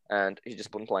 And he's just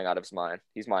been playing out of his mind.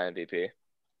 He's my MVP.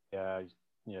 Yeah.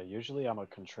 Usually I'm a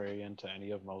contrarian to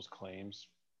any of Mo's claims,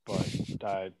 but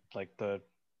the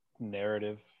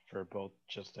narrative for both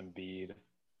just Embiid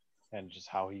and just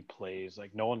how he plays,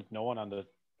 like no one on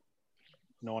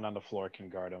the floor can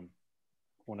guard him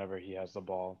whenever he has the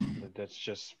ball. That's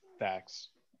just facts.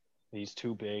 He's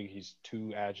too big. He's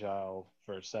too agile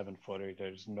for a 7-footer.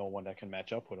 There's no one that can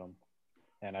match up with him.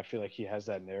 And I feel like he has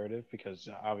that narrative because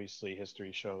obviously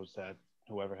history shows that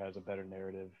whoever has a better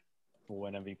narrative will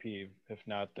win MVP. If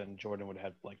not, then Jordan would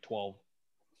have 12.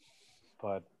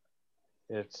 But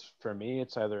for me,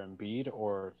 it's either Embiid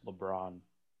or LeBron.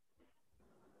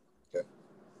 Okay.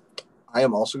 I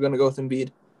am also going to go with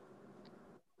Embiid,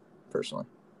 personally.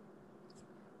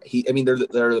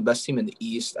 They're the best team in the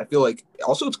East. I feel like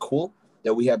also it's cool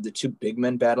that we have the 2 big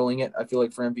men battling it. I feel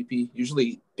like for MVP,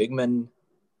 usually big men,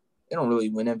 they don't really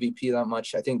win MVP that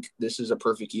much. I think this is a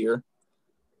perfect year.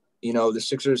 The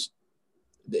Sixers,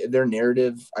 their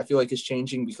narrative, I feel like is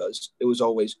changing because it was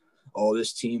always,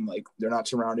 this team, they're not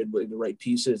surrounded with the right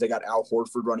pieces. They got Al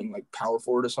Horford running power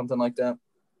forward or something like that.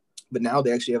 But now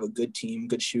they actually have a good team,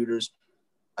 good shooters.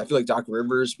 I feel like Doc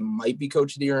Rivers might be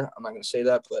coach of the year. I'm not going to say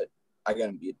that, but I got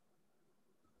Embiid.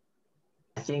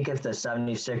 I think if the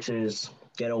 76ers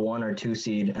get a 1 or 2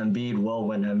 seed, Embiid will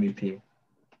win MVP.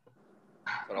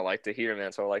 That's what I like to hear, man.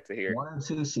 That's what I like to hear. 1 or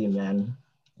 2 seed, man.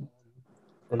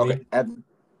 For me, Okay, Evan.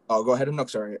 Oh, go ahead. No,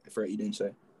 sorry. I forgot you didn't say.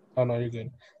 Oh no, you're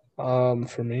good.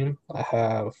 For me, I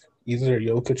have either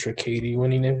Jokic or KD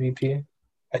winning MVP.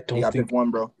 I You don't got to think pick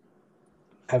one, bro.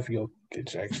 I have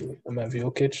Jokic actually. I'm at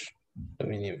Jokic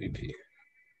winning MVP.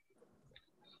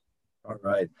 All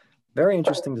right. Very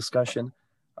interesting discussion.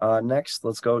 Next,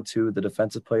 let's go to the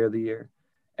Defensive Player of the Year.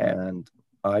 And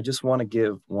I just want to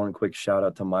give one quick shout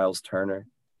out to Miles Turner.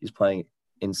 He's playing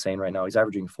insane right now. He's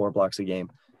averaging 4 blocks a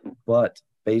game. But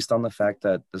based on the fact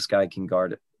that this guy can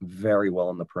guard very well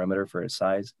in the perimeter for his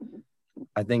size,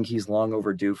 I think he's long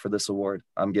overdue for this award.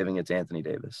 I'm giving it to Anthony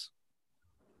Davis.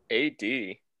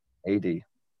 AD. AD.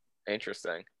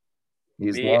 Interesting.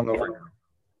 He's long overdue.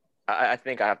 I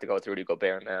think I have to go with Rudy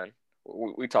Gobert, man.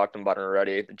 We talked about it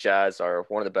already. The Jazz are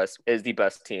is the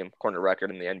best team according to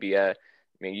record in the NBA. I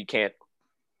mean, you can't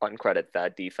uncredit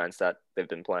that defense that they've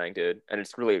been playing, dude. And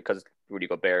it's really because Rudy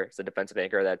Gobert is the defensive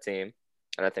anchor of that team.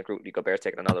 And I think Rudy Gobert's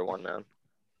taking another one, man.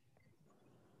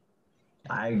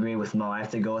 I agree with Mo. I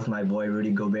have to go with my boy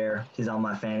Rudy Gobert. He's on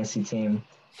my fantasy team.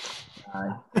 He's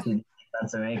a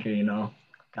defensive anchor, you know.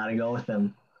 Gotta go with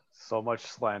him. So much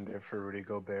slander for Rudy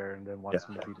Gobert, and then wants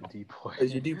him to be the D boy.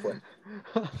 As your D boy.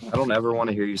 I don't ever want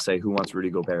to hear you say who wants Rudy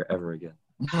Gobert ever again.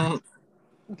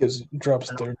 Because he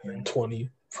drops 30 and 20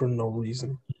 for no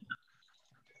reason.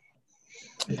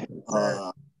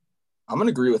 I'm going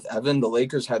to agree with Evan. The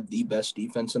Lakers have the best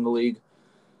defense in the league.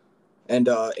 And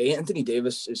Anthony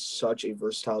Davis is such a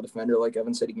versatile defender. Like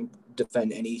Evan said, he can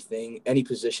defend anything, any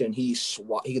position. He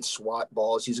can swat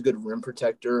balls. He's a good rim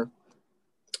protector.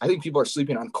 I think people are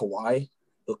sleeping on Kawhi.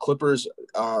 The Clippers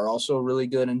are also really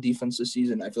good in defense this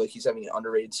season. I feel like he's having an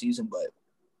underrated season, but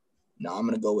no, I'm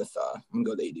gonna go with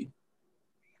AD.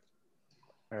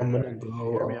 I'm gonna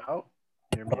go. Hear me out.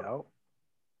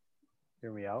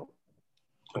 Hear me out.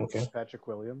 Okay. Patrick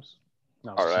Williams.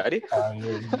 No. Alrighty.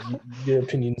 Your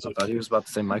opinions. I thought he was about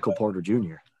to say Michael Porter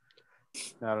Jr.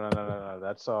 No.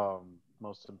 That's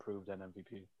most improved and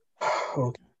MVP.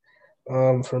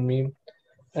 Okay. For me,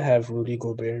 I have Rudy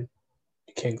Gobert.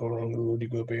 You can't go wrong with Rudy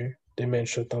Gobert. They man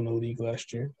shut down the league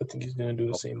last year. I think he's gonna do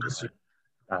the same this year.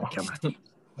 Come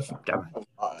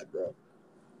on. Bro.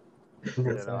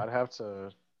 Yeah, no,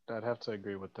 I'd have to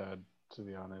agree with that, to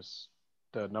be honest.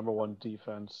 The number one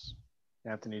defense,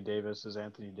 Anthony Davis is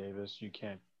Anthony Davis. You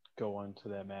can't go into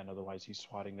that man, otherwise he's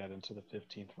swatting that into the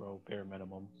 15th row bare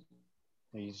minimum.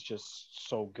 He's just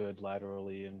so good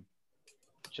laterally and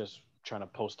just trying to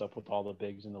post up with all the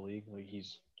bigs in the league. Like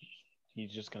he's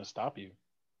just gonna stop you.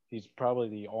 He's probably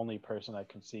the only person I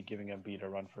can see giving Embiid a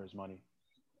run for his money.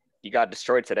 You got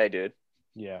destroyed today, dude.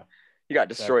 Yeah. You got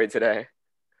destroyed today.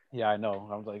 Yeah, I know.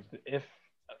 I was like, if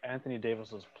Anthony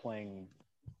Davis was playing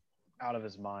out of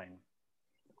his mind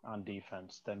on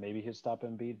defense, then maybe he'd stop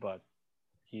Embiid, but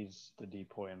he's the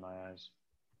decoy in my eyes.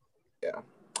 Yeah.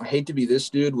 I hate to be this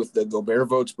dude with the Gobert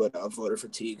votes, but voter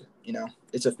fatigue, you know,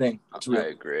 it's a thing. It's real. I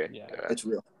agree. Yeah. It's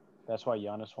real. That's why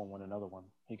Giannis won't win another one.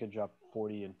 He could drop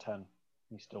 40 and 10.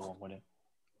 He still won't win it.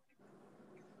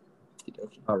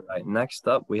 All right. Next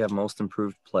up, we have most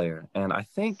improved player. And I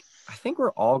think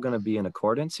we're all going to be in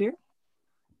accordance here.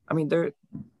 I mean,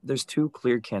 there's 2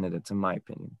 clear candidates in my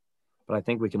opinion. But I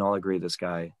think we can all agree this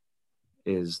guy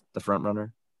is the front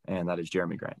runner, and that is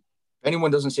Jeremy Grant. If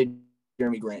anyone doesn't say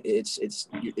Jeremy Grant, I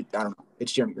don't know.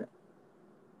 It's Jeremy Grant.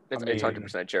 It's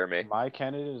 100% Jeremy. My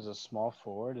candidate is a small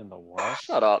forward in the West.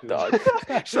 Shut up, dog.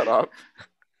 Shut up.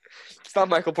 It's not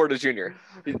Michael Porter Jr.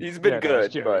 He's been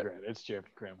good, but it's Jeremy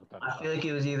Grant. I feel like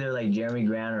it was either like Jeremy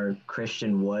Grant or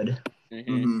Christian Wood.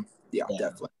 Mm-hmm. Yeah,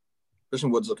 definitely.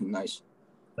 Christian Wood's looking nice.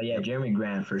 But yeah, Jeremy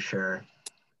Grant for sure.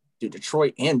 Dude,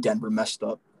 Detroit and Denver messed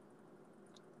up.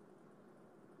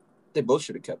 They both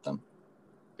should have kept them.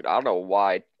 Dude, I don't know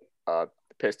why the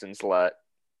Pistons let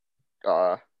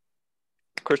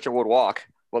Christian Wood walk.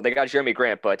 Well, they got Jeremy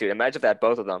Grant, but dude, imagine that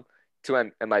both of them,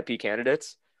 2 MIP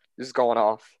candidates, this is going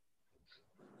off.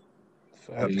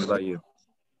 What about you?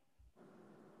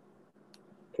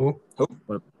 Who?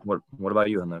 What about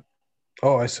you, Henrik?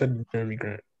 Oh, I said Jeremy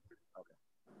Grant. Okay.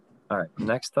 All right.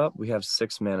 Next up, we have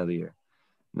 6th man of the year.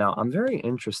 Now, I'm very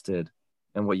interested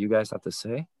in what you guys have to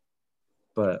say,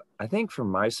 but I think for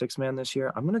my 6th man this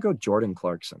year, I'm going to go Jordan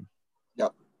Clarkson.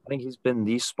 Yep. I think he's been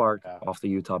the spark off the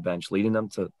Utah bench, leading them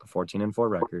to the 14-4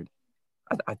 record.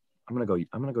 I'm going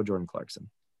to go Jordan Clarkson.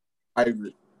 I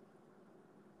agree.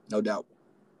 No doubt.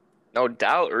 No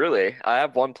doubt, really. I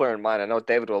have one player in mind. I know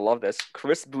David will love this.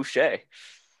 Chris Boucher.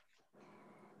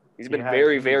 He's been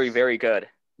very, very, very good.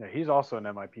 Yeah, he's also an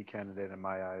MIP candidate in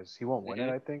my eyes. He won't win it,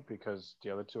 I think, because the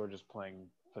other 2 are just playing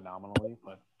phenomenally.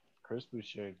 But Chris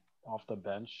Boucher off the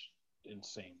bench,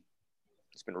 insane.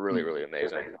 It's been really, really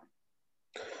amazing.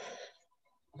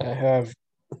 I have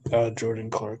Jordan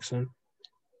Clarkson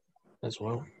as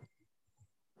well.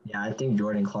 Yeah, I think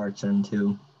Jordan Clarkson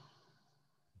too.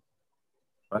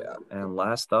 Right. And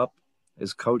last up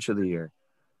is Coach of the Year.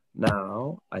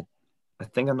 Now, I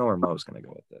think I know where Mo's going to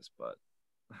go with this, but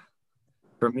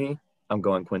for me, I'm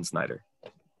going Quinn Snyder.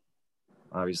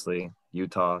 Obviously,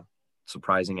 Utah,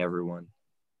 surprising everyone.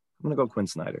 I'm going to go Quinn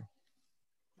Snyder.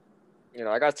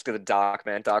 I got to stick to the Doc,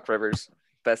 man. Doc Rivers,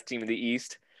 best team in the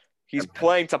East. He's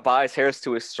playing Tobias Harris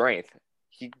to his strength.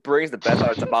 He brings the best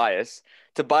out of Tobias.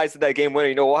 Tobias did that game winner.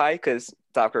 You know why? Because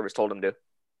Doc Rivers told him to.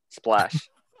 Splash.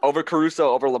 Over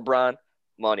Caruso, over LeBron,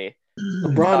 money.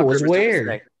 LeBron Doc was Rivers took his where?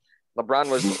 thing. LeBron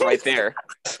was right there.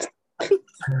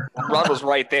 LeBron was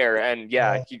right there, and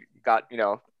yeah, he got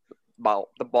the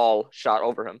ball shot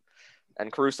over him,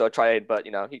 and Caruso tried, but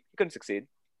he couldn't succeed.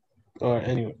 All right,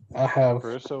 anyway, I have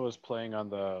Caruso was playing on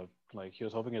the he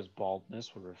was hoping his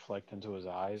baldness would reflect into his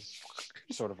eyes,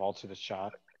 sort of alter the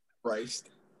shot. Christ.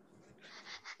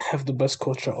 the best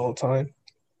coach of all time,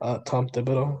 Tom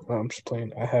Thibodeau. I'm just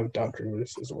playing. I have Doc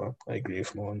Rivers as well. I agree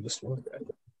with Mo on this one.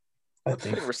 I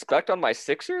think Respect on my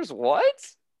Sixers? What?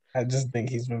 I just think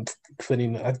he's been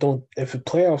fitting. I don't. If the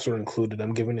playoffs are included,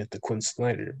 I'm giving it to Quinn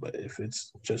Snyder. But if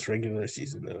it's just regular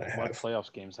season, then I What have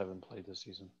playoffs games have been played this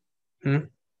season?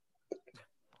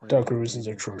 Doc Rivers is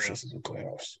atrocious in the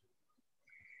playoffs.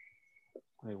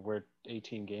 We're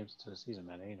 18 games into the season,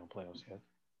 man. Ain't no playoffs yet.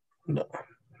 No.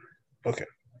 Okay.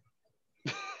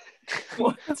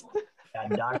 What? Yeah,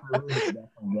 Doc Rivers is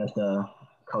definitely get the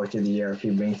Coach of the Year if he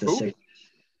brings the six.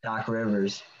 Doc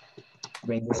Rivers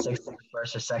brings the Sixers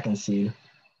first or second seed.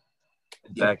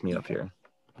 Back me up here.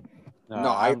 No,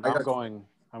 I'm got- going.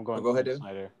 I'm going. Go ahead, Quinn dude.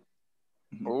 Snyder.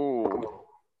 Ooh.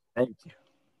 Thank you.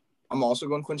 I'm also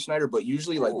going Quinn Snyder, but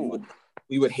usually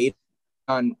we would hate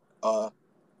on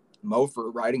Mo for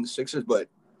riding the Sixers, but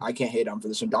I can't hate on him for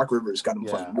this one. Doc Rivers got him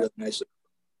playing really nicely.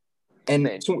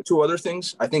 And two other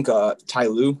things, I think Ty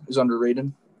Lue is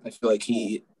underrated. I feel like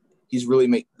he's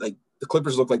really the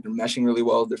Clippers look like they're meshing really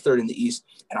well. They're third in the East,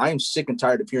 and I am sick and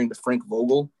tired of hearing the Frank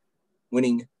Vogel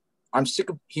winning. I'm sick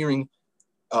of hearing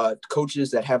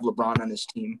coaches that have LeBron on his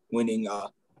team winning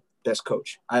best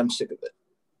coach. I am sick of it.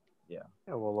 Yeah.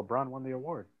 Well, LeBron won the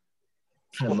award.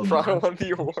 LeBron won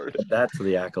the award. That's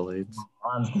the accolades.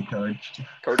 LeBron's the coach.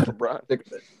 Coach LeBron. Sick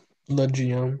of it. The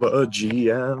GM.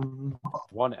 GM.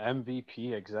 Won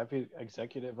MVP,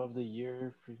 executive of the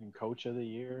year, freaking coach of the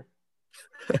year.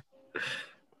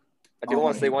 I do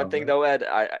want to say one thing though, Ed.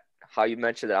 How you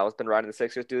mentioned that I've been riding the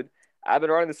Sixers, dude. I've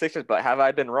been riding the Sixers, but have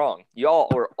I been wrong? Y'all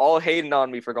were all hating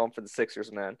on me for going for the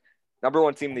Sixers, man. Number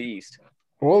one team in the East.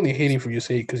 We're only hating for your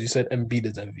sake because you said Embiid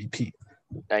is MVP.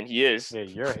 And he is. Yeah,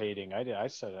 you're hating. I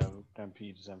said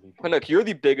MVP is MVP. But look, you're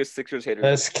the biggest Sixers hater.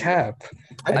 That's cap.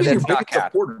 I And think it's you're not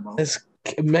cap. supporter, Mo. That's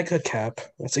mega cap.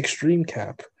 That's extreme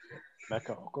cap.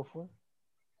 Mecca Okafor?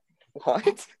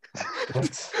 What?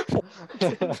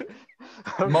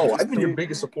 Mo, I've been your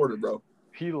biggest supporter, bro.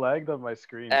 He lagged on my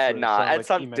screen. Ed, so it nah.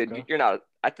 sounded Ed, like dude, Emeka. you're not.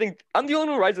 I think I'm the only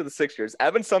one who rides with the Sixers.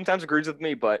 Evan sometimes agrees with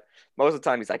me, but most of the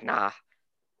time he's like, nah.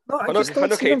 No, I But just no- don't but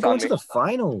no see them hates on going to me. the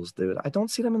finals, dude. I don't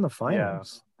see them in the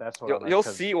finals. That's what You'll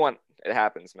see when it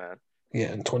happens, man.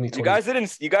 Yeah, in 2020.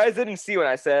 You guys didn't see when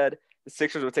I said the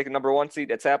Sixers would take the number one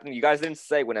seed. It's happening. You guys didn't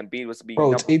say when Embiid was to be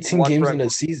Bro, it's number 18 one games for in a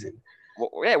season. Well,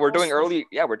 yeah, we're doing early.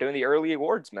 Yeah, we're doing the early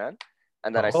awards, man.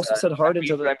 And then You I also said Harden Embiid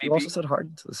to for the. MVP. You also said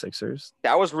Harden to the Sixers.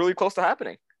 That was really close to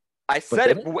happening. I said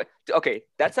did it. Okay,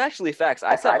 that's actually facts.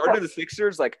 I said Harden to the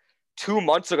Sixers like 2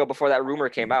 months ago before that rumor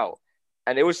came out,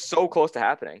 and it was so close to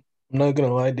happening. I'm not going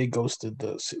to lie, they ghosted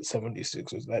the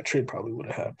 76ers. That trade probably would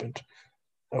have happened.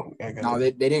 Oh, No,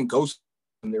 they didn't ghost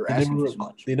them. They were asking for as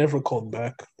much. They never called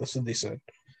back. That's what they said.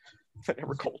 I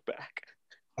never called back.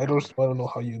 I don't know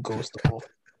how you ghost them all.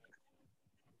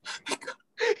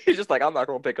 He's just like, I'm not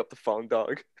gonna pick up the phone,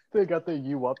 dog. They got the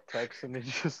 "you up" text and they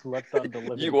just left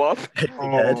undelivered. You up? Hey, big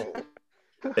head.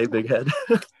 Hey, big head.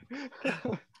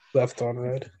 Left on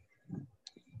red.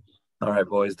 All right,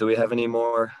 boys. Do we have any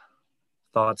more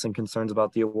thoughts and concerns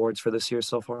about the awards for this year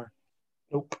so far?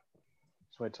 Nope.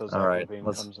 Let's wait till All Zach right, Levine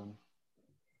let's- comes in.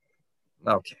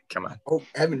 Okay, come on. Oh,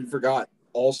 Evan, you forgot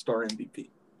All-Star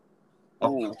MVP.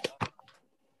 Ooh.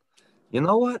 You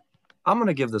know what? I'm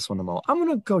gonna give this one to Mo. I'm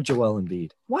gonna go Joel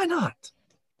Embiid. Why not?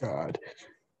 God.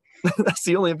 That's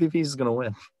the only MVP he's gonna win.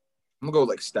 I'm gonna go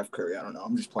like Steph Curry. I don't know.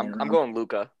 I'm just playing. I'm going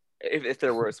Luca. If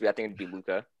there were to be, I think it'd be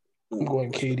Luca. I'm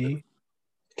going KD.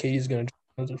 KD's going to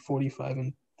another 45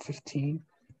 and 15.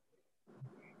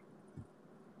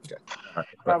 All right,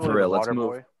 but Probably for real, the water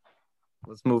boy.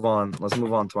 let's move on. Let's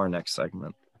move on to our next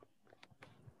segment.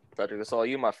 Frederick, that's all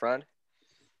you, my friend.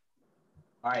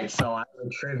 All right, so I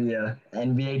have a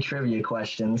NBA trivia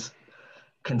questions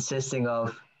consisting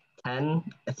of 10,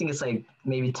 I think it's like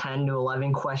maybe 10 to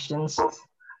 11 questions.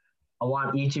 I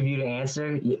want each of you to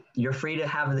answer. You're free to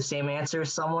have the same answer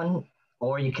as someone,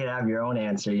 or you could have your own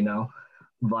answer,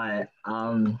 But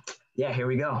yeah, here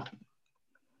we go.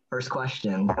 First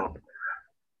question.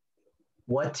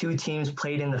 What two teams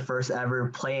played in the first ever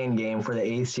play-in game for the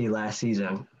AC last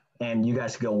season? And you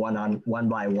guys go one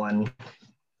by one.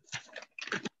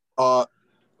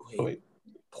 Wait.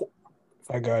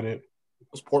 I got it.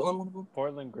 Was Portland one of them?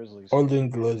 Portland Grizzlies.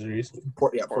 Portland Grizzlies.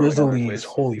 Yeah, Grizzlies.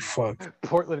 Holy fuck.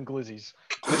 Portland Glizzies.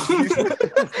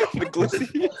 The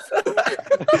Glizzies.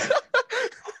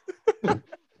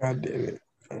 God damn it.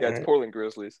 Yeah, it's Portland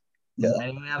Grizzlies. Does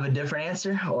anyone have a different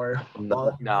answer? Or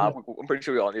No. Nah, I'm pretty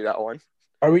sure we all knew that one.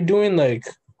 Are we doing like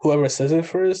whoever says it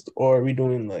first, or are we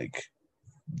doing like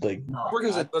no.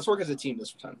 Let's work as a team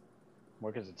this time.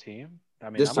 Work as a team? I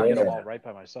mean, This I'm going to get time, them all right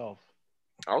by myself.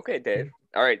 Okay, Dave.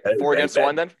 All right, Hey, 4 hey, against hey.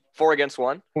 1 then. 4 against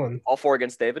 1. one? All 4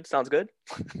 against David. Sounds good.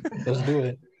 Let's do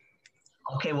it.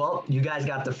 Okay, well, you guys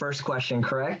got the first question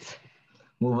correct.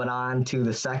 Moving on to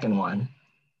the second one.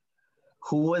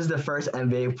 Who was the first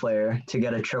NBA player to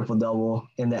get a triple-double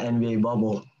in the NBA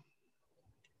bubble?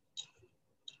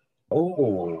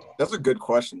 Oh, That's a good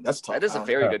question. That's tough. That is a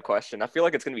very good question. I feel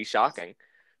like it's going to be shocking.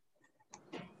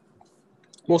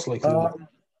 Most likely.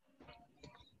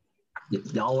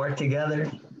 Y'all work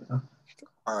together?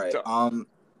 All right.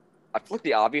 I feel like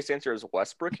the obvious answer is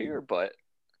Westbrook here, but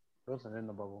He wasn't in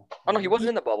the bubble. oh no, he wasn't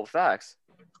in the bubble. Facts.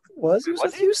 he was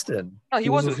with Houston. No, he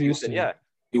was with Houston. Yeah,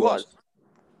 he was.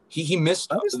 He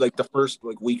missed like the first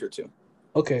week or two.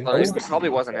 Okay. no, this probably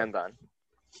wasn't in then.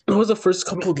 It was the first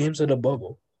couple of games of the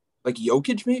bubble. Like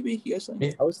Jokic, maybe you guys think?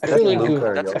 Yeah. I was I feel like thinking you- Luka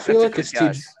or That's- I Jokic. feel like a it's good TJ.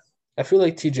 guess. I feel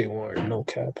like TJ Warren, no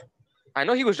cap. I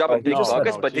know he was dropping Oh, big no,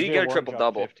 buckets, no, but did he TJ get a Warren triple dropped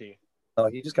double? 50. Oh,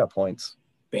 he just got points.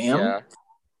 Bam. Yeah.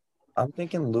 I'm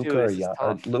thinking Dude, Luka this is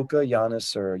tough. Luka,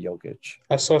 Giannis, or Jokic.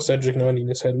 I saw Cedric nodding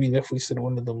his head. We definitely said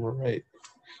one of them were right.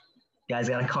 You guys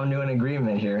got to come to an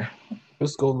agreement here.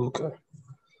 Let's go, Luca.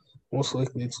 Most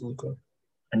likely it's Luca.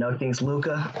 I know things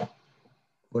Luka.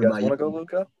 What You about guys want to you? go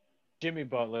Luka? Jimmy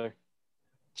Butler.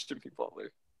 Jimmy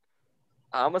Butler.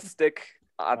 I'm gonna stick.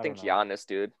 I don't think know. Giannis,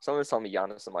 dude. Someone's telling me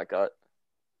Giannis in my gut.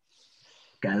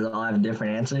 Guys all have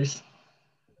different answers.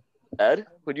 Ed,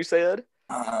 would you say Ed?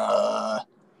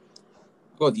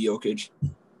 Go with Jokic.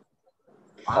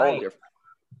 All All right. different.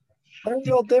 Why are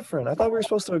we all different? I thought we were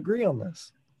supposed to agree on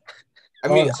this. I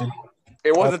mean, Honestly,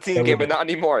 It was a That team would game, be- but not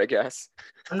anymore, I guess.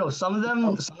 I know some of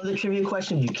the trivia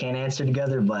questions you can't answer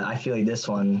together, but I feel like this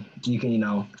one, you can,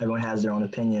 everyone has their own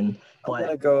opinion. But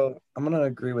I'm gonna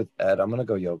agree with Ed. I'm gonna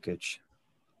go Jokic.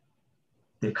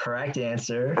 the correct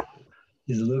answer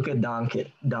is Luka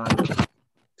Doncic.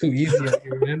 too easy out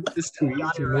here, man. It's too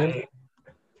Got easy, it man. right.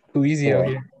 Too easy out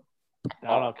here. I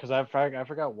don't know, because I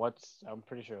forgot what's. I'm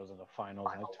pretty sure it was in the finals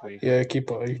next week. Yeah, keep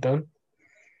it. Are you done?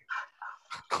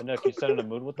 And if you set in a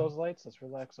mood with those lights, let's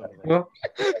relax over there. Well,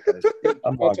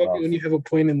 I'm I'll logged talk off. when you have a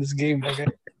point in this game. Okay.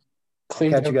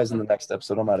 Catch you guys in the next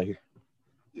episode. I'm out of here.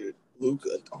 dude, Luka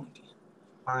Doncic.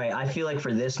 All right, I feel like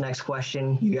for this next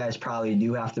question, you guys probably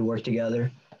do have to work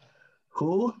together.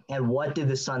 Who and what did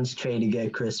the Suns trade to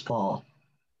get Chris Paul?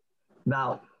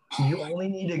 Now, you only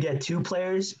need to get 2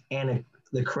 players and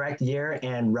the correct year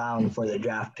and round for the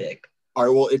draft pick. All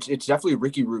right, well, it's definitely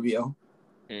Ricky Rubio.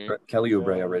 Kelly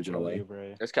Oubre Yeah, originally.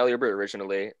 Oubre. It was Kelly Oubre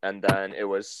originally, and then it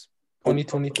was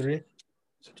 2023.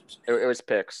 it was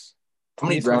picks. How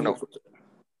many 2020. draft picks?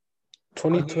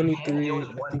 2023. It was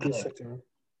I one think it was pick. second round.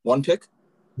 One pick?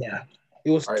 Yeah.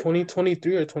 It was All right.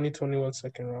 2023 or 2021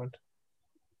 second round.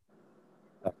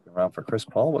 Around for Chris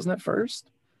Paul, wasn't it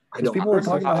first? I Because don't people were remember.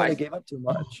 talking about how I- they gave up too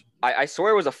much. I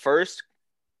swear it was a first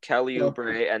Kelly Yeah.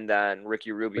 Oubre and then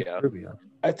Ricky Rubio. Rubio.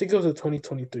 I think it was a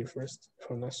 2023 first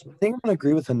from this one. I think I'm gonna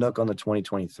agree with Hanuk on the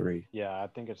 2023. Yeah, I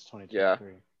think it's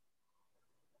 2023.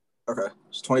 Okay,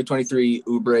 it's 2023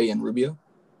 Oubre and Rubio.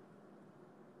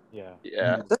 Yeah.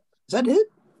 Yeah. Is that it?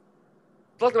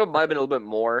 I feel like there might have been a little bit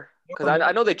more because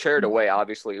I know they traded away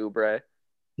obviously Oubre.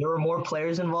 There were more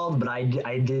players involved, but I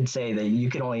did say that you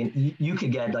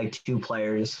could get like 2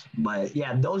 players. But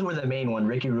yeah, those were the main one,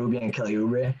 Ricky Rubio and Kelly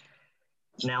Oubre.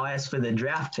 Now, as for the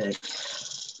draft pick,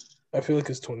 I feel like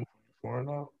it's 2024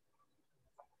 now.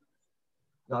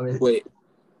 I mean, Wait,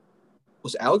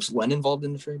 was Alex Len involved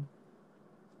in the trade?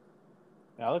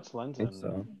 Alex I Len's think in.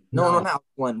 so. No, not Alex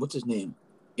Len. What's his name?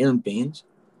 Aaron Baines?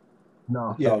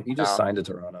 no. Yeah. Oh, he just No. signed to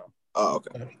Toronto. Oh,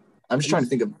 okay. I'm just trying to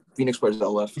think of Phoenix players that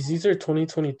left. It's either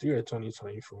 2023 or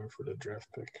 2024 for the draft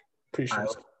pick. Pretty sure All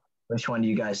it's right. Which one do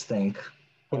you guys think?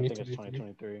 I think it's 2023.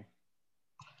 2023.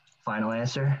 Final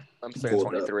answer? I'm saying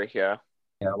 23. Yeah.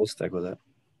 Yeah, we'll stick with it.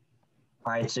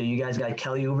 All right, so you guys got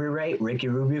Kelly Oubre right, Ricky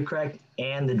Rubio correct,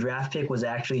 and the draft pick was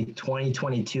actually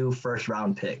 2022 first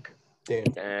round pick.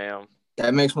 Damn.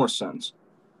 That makes more sense.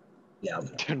 Yeah.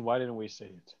 Then why didn't we say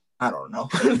it? I don't know.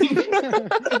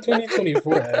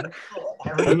 2024.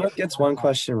 Enoch gets one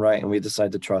question right, and we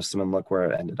decide to trust him, and look where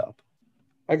it ended up.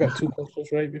 I got 2 questions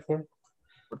right before.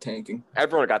 We're tanking.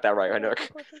 Everyone got that right,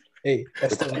 Nook. Hey,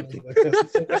 that's still a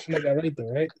question I got right,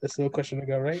 though, right? That's still a question I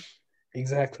got right.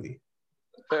 Exactly.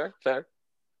 Fair.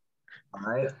 All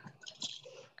right.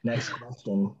 Next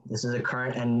question. This is a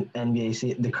current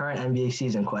NBA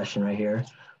season question right here.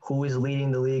 Who is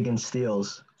leading the league in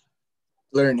steals?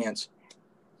 Larry Nance.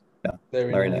 Yeah,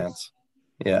 Larry Nance.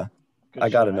 Yeah, Good I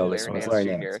got to shot. know this one. It's Larry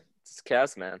Nance. It's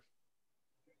Cavs, man.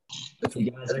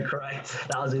 You guys are correct.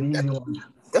 That was an easy one.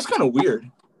 That's kind of weird,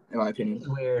 in my opinion. It's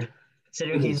weird.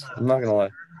 Considering he's I'm not gonna lie.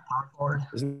 power forward.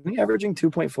 Isn't he averaging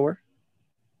 2.4?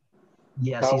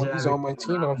 Yes, He's on my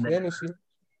team on fantasy.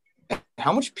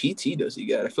 How much PT does he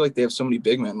get? I feel like they have so many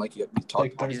big men. Like you talk.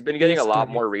 Like He's been getting a lot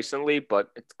more recently, but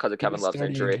it's because of Kevin Love's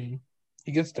injury.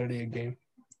 He gets 30 a game.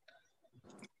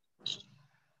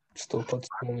 Still puts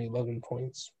only 11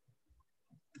 points.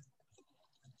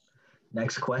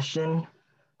 Next question.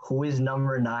 Who is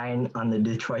number 9 on the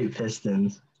Detroit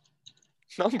Pistons?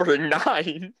 Number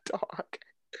 9, dog.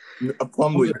 A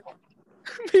Plumlee.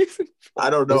 I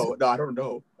don't know. No, I don't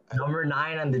know. Number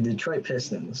 9 on the Detroit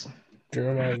Pistons.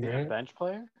 Jeremiah Grant. Bench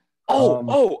player?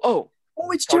 Oh,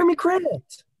 it's Jeremy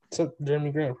Grant. It's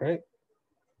Jeremy Grant, right?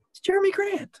 It's Jeremy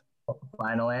Grant.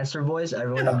 Final answer, boys.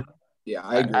 Everyone. Yeah,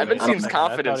 I agree. Evan seems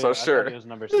confident, so sure. He was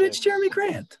number Dude, 6. it's Jeremy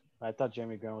Grant. I thought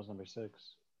Jeremy Grant was number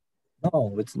 6.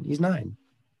 No, he's 9.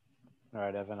 All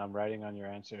right, Evan, I'm writing on your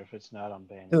answer. If it's not, I'm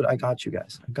banning. Dude, I got you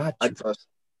guys. I got you.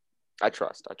 I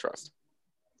trust.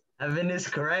 Evan is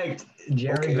correct.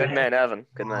 Jeremy Okay. Grant. Good man, Evan.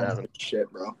 Good man, Evan. Shit,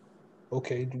 bro.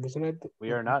 Okay, wasn't it?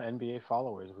 We are not NBA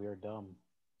followers. We are dumb.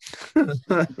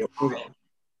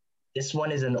 This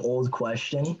one is an old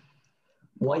question.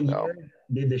 What year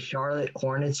did the Charlotte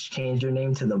Hornets change their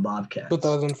name to the Bobcats?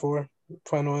 2004.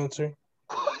 Final answer.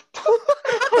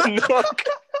 No.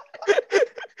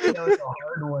 That was a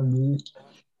hard one, dude.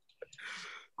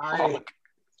 All right.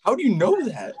 How do you know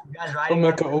that? You guys writing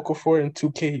Omeka Okafor and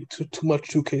 2K, too much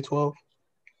 2K12.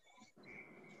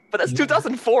 But that's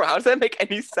 2004. How does that make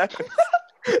any sense?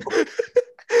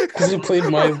 Because he played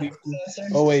my league.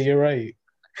 Oh, wait, you're right.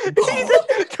 He's in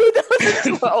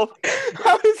 2012.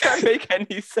 How does that make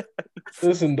any sense?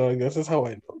 Listen, dog, this is how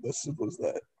I know. This was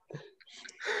that.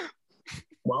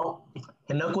 Well,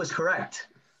 Hinnock was correct.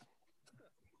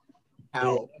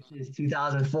 How? It's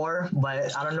 2004,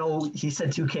 but I don't know. He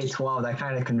said 2K12. That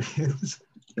kind of confused.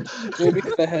 Maybe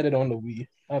because I had it on the Wii.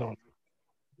 I don't know.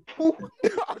 What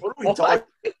are we talking about?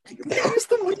 No,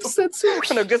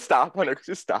 just stop. No,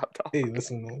 just stop. Hey,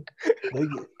 listen, man.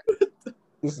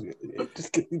 This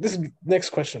next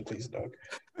question, please, dog.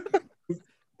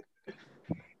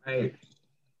 Right.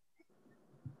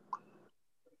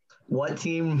 What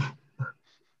team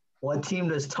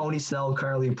does Tony Snell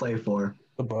currently play for?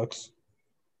 The Bucks.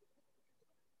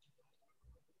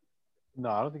 No,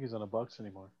 I don't think he's on the Bucks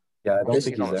anymore. Yeah, I don't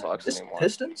think on he's the there. Bucks anymore.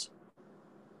 Pistons?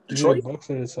 Detroit. Detroit? The Bucks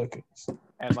or the Celtics?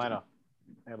 Atlanta.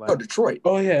 Oh, Detroit.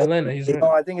 Oh yeah, Atlanta. He's right.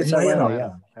 No, I think it's Atlanta.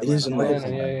 Atlanta. Yeah. It is Atlanta.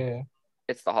 Atlanta. Yeah.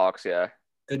 It's the Hawks, yeah.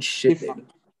 Good shit, David.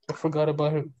 I forgot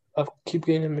about him. I keep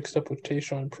getting him mixed up with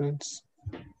Tayshaun Prince.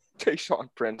 Tayshaun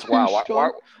Prince. Wow.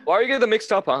 Why are you getting them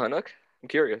mixed up, huh, Nook? I'm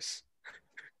curious.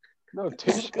 No,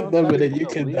 Tayshaun. No, but then you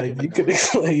can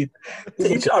explain.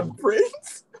 Tayshaun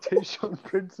Prince? Tayshaun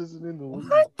Prince isn't in the league.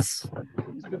 What? He's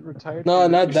been retired. No, for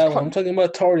not years. that one. I'm talking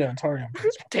about Tarion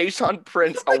Prince. Tayshaun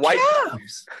Prince, The a white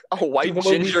Cavs.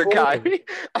 ginger Talking about guy. before.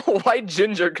 A white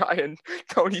ginger guy and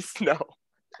Tony Snow.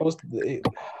 I was the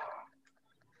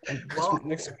Well,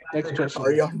 next question.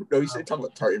 Tarion? No, you said talking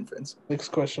about Tarion Prince. Next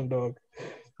question, dog.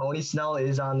 Tony Snell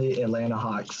is on the Atlanta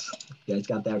Hawks. You guys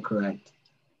got that correct.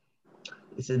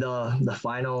 This is the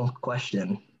final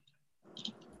question.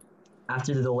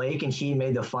 After the Lake and Heat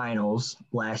made the finals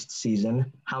last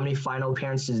season, how many final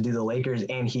appearances do the Lakers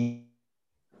and Heat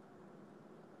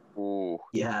Ooh.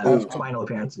 have? Final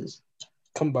appearances.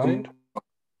 Combined?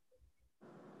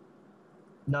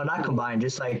 No, not combined.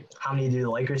 Just like how many do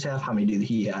the Lakers have? How many do the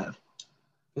Heat have?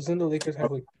 Doesn't the Lakers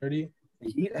have like 30?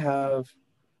 The Heat have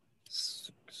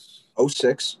 6.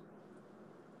 06.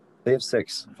 They have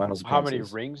 6 finals How many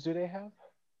appearances. rings do they have?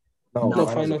 No,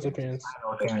 finals appearance.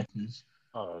 Final appearances.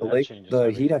 Oh, The, that changes the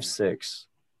everything. Heat have 6,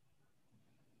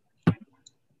 Are you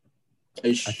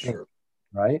I think. sure?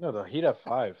 right? No, the Heat have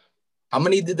 5. How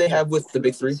many did they have with the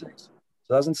big three? So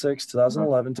 2006,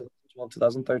 2011, 2012,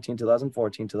 2013,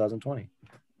 2014, 2020.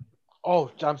 Oh,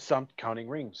 I'm counting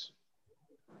rings.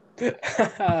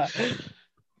 The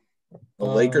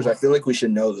Lakers, I feel like we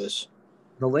should know this.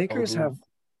 The Lakers have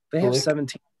 17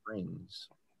 rings.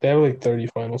 They have like 30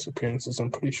 finals appearances, I'm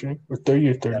pretty sure. Or 30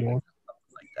 or 31. Like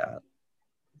that.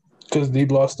 Because they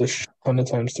lost a ton of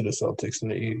times to the Celtics in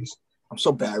the 80s. I'm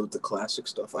so bad with the classic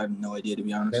stuff. I have no idea, to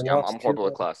be honest. Yeah, I'm horrible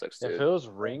at classics, dude. If it was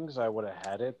rings, I would have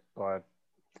had it, but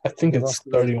I think it's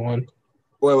 31.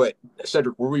 Wait.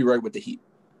 Cedric, were we right with the Heat?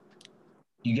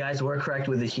 You guys were correct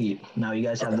with the Heat. Now you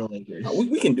guys have the Lakers. No,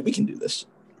 we can do this.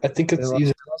 I think it's either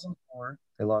either 2004.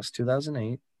 They lost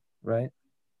 2008, right?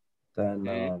 Then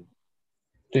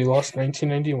they lost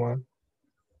 1991.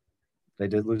 They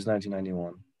did lose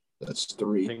 1991. That's the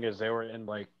 3. thing is, they were in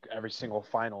like every single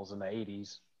finals in the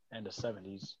 80s and the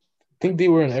 70s. I think they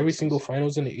were in every single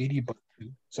finals in the 80s, but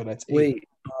 2. So that's 8. Wait,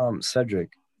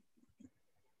 Cedric,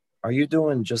 are you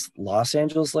doing just Los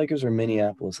Angeles Lakers or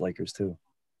Minneapolis Lakers too?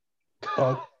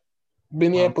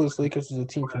 Minneapolis Lakers is a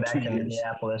team for Back 2 in years.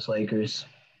 Minneapolis Lakers.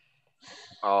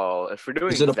 Oh, if we're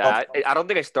doing Is it a that, I don't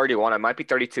think it's 31. It might be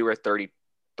 32 or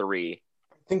 33.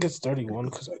 I think it's 31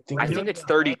 because I think it's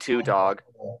 32, dog.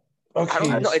 Okay. I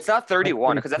don't know. It's not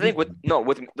 31 because I think with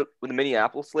the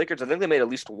Minneapolis Lakers, I think they made at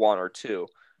least 1 or 2.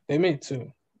 They made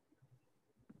 2.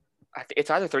 It's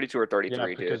either 32 or 33, Yeah,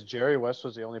 because dude. Jerry West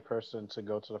was the only person to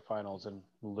go to the finals and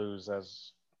lose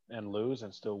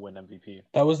and still win MVP.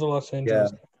 That was the Los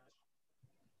Angeles.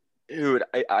 Dude,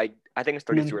 I think it's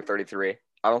 32 or 33.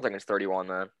 I don't think it's 31,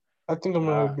 man. I think I'm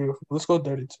gonna agree. Let's go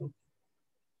 32.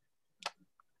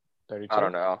 32. I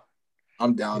don't know.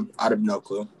 I'm down. I have no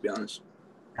clue, to be honest.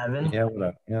 Evan? Yeah,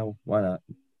 whatever. Yeah, why not?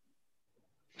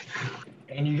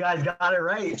 And you guys got it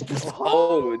right.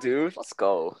 Oh, dude, let's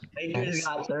go. Lakers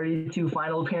got 32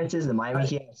 final appearances. The Miami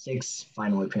Heat have 6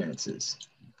 final appearances.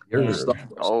 You're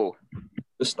Oh,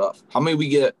 Good stuff. How many we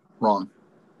get wrong?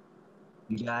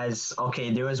 You guys,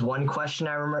 okay, there was one question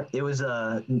I remember. It was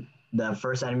the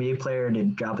first NBA player to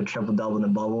drop a triple-double in the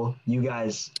bubble. You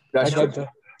guys, I got that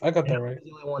I was right.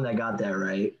 the only one that got that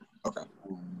right. Okay.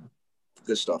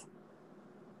 Good stuff.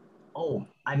 Oh,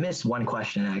 I missed one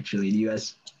question, actually. Do you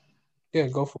guys? Yeah,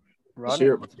 go for it. Let's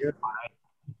hear it.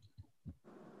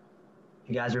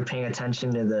 You guys were paying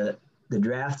attention to the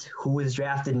draft. Who was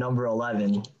drafted number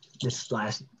 11 this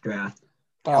last draft?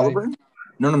 Halliburton?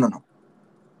 No.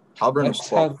 Halliburton was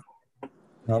 12.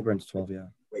 Halliburton's 12, yeah.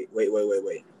 Wait.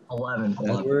 11.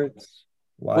 Edwards.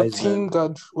 What team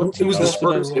got? What It team was the drafted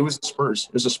Spurs. that It was the Spurs.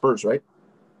 It was the Spurs, right?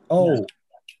 Oh,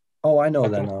 I know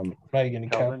then. Right again,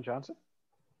 Calvin Johnson?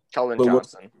 Keldon But what-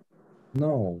 Johnson.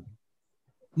 No,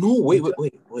 No, wait.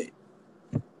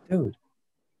 dude.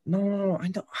 No. I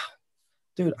know.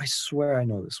 Dude, I swear I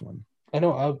know this one. I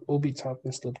know Obi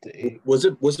Toppin slipped to 8. Was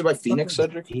it by Phoenix,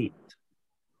 Cedric? 8.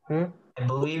 I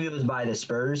believe it was by the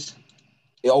Spurs.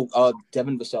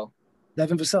 Devin Vassell.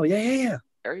 Devin Vassell. Yeah.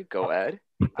 There you go, Ed.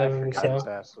 I Devin forgot Vassell. his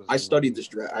ass was I in- studied this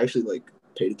draft. I actually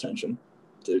paid attention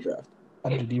to the draft. I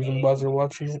didn't even bother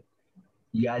watching it.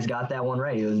 You guys got that one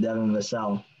right. It was Devin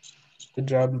Vassell. Good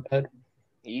job, Ed.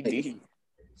 ED.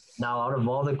 Now, out of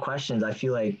all the questions, I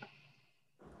feel like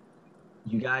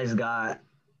you guys got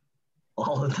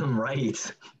all of them right.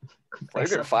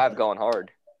 Flagrant Five going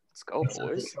hard. Let's go, Except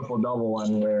the boys. triple-double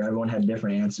one where everyone had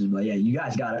different answers. But yeah, you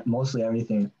guys got it mostly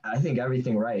everything. I think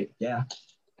everything right. Yeah.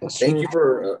 That's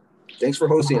Thanks for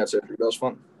hosting that, Cedric. That was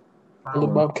fun. the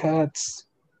Bobcats.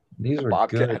 These were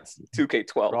Bobcats.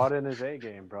 2K12. Brought in his A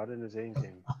game.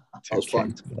 That was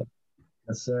fun. good.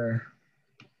 Yes, sir.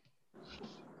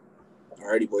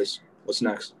 Alrighty, boys. What's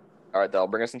next? All right, that'll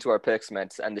bring us into our picks, man,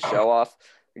 to end the show off.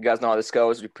 You guys know how this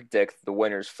goes. We predict the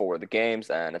winners for the games,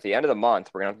 and at the end of the month,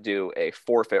 we're going to have to do a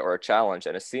forfeit or a challenge,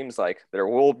 and it seems like there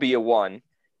will be a one,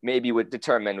 maybe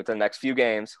determined within the next few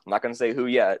games. I'm not going to say who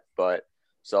yet, but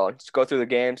so just go through the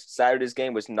games. Saturday's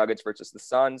game was Nuggets versus the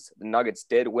Suns. The Nuggets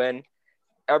did win.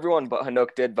 Everyone but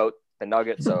Hanuk did vote the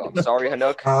Nuggets, so I'm sorry,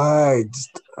 Hanuk.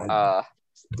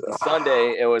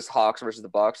 Sunday, it was Hawks versus the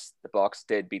Bucks. The Bucks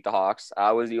did beat the Hawks.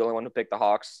 I was the only one who picked the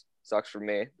Hawks. Sucks for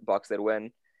me. The Bucks did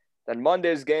win. Then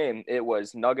Monday's game, it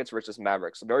was Nuggets versus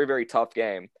Mavericks. A very, very tough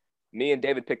game. Me and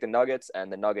David picked the Nuggets,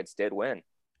 and the Nuggets did win.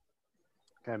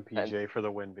 MPJ for the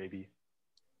win, baby.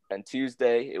 And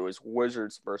Tuesday, it was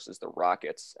Wizards versus the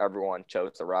Rockets. Everyone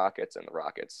chose the Rockets, and the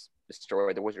Rockets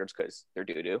destroyed the Wizards because they're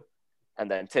doo-doo.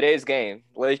 And then today's game,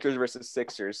 Lakers versus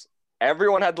Sixers.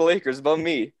 Everyone had the Lakers but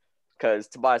me because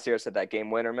Tobias Harris had that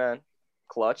game winner, man.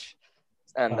 Clutch.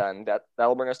 And then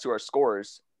that'll bring us to our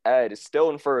scores. Ed is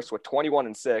still in first with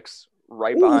 21-6.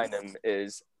 Right behind him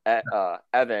is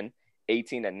Evan,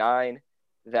 18-9.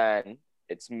 Then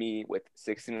it's me with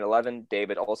 16 and 11.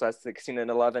 David also has 16 and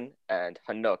 11, and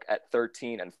Hanuk at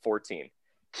 13 and 14.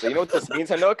 So you know what this means,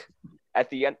 Hanuk? At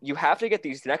the end, you have to get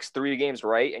these next 3 games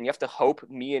right, and you have to hope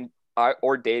me and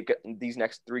or Dave get these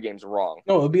next 3 games wrong.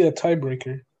 No, it'll be a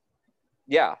tiebreaker.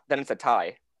 Yeah, then it's a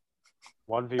tie.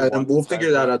 1v1. And we'll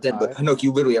figure that out then. tie. But Hanok,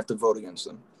 you literally have to vote against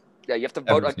them. Yeah, you have to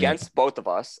vote Every single against both of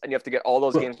us, and you have to get all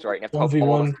those games right. And you have to hope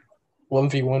all of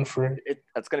 1v1 for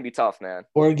that's gonna be tough, man.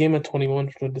 or a game of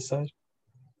 21 to decide.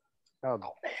 Oh,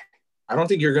 man. I don't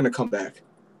think you're gonna come back.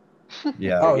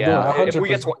 Yeah. Oh, Yeah, no,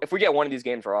 if we get one of these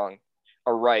games wrong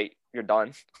or right, you're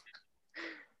done.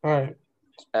 All right.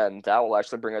 And that will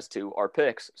actually bring us to our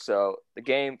picks. So the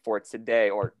game for today,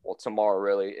 or well, tomorrow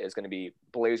really, is going to be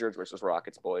Blazers versus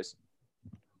Rockets, boys.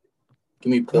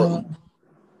 Give me Portland.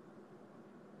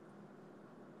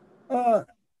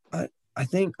 I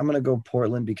think I'm gonna go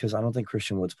Portland because I don't think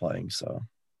Christian Wood's playing. So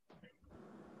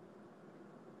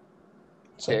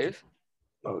Dave?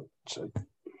 Oh, check.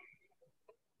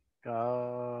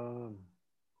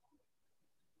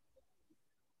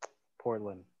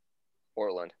 Portland.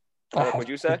 What'd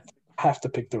you say? I have to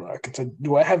pick the Rockets.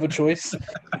 Do I have a choice?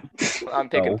 I'm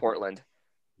picking No. Portland.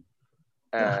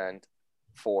 And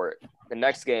for the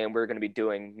next game, we're going to be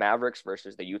doing Mavericks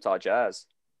versus the Utah Jazz.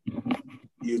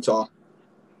 Utah.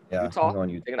 yeah, Utah? I'm going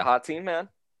Utah. Taking a hot team, man?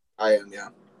 I am, yeah.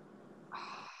 I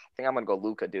think I'm going to go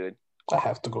Luka, dude. I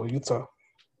have to go Utah.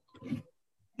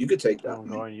 You could take that. I'm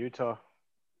going Utah.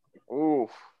 Ooh.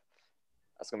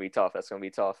 That's going to be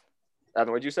tough.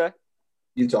 Evan, what'd you say?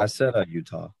 Utah. I said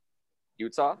Utah.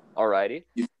 Utah? Alrighty.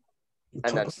 Utah.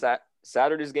 And then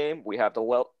Saturday's game, we have the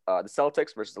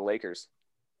Celtics versus the Lakers.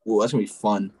 Ooh, that's gonna be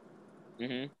fun.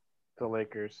 Mm-hmm. The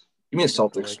Lakers. Give me the The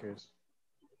Celtics.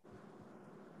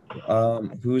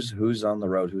 Lakers. Who's on the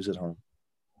road? Who's at home?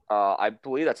 I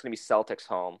believe that's going to be Celtics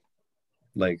home.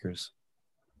 Lakers.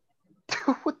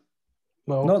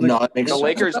 No. No, it makes The sense.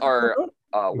 Lakers are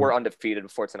we're undefeated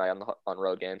before tonight on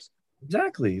road games.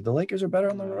 Exactly. The Lakers are better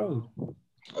on the road.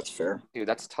 That's fair. Dude,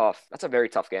 that's tough. That's a very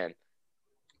tough game.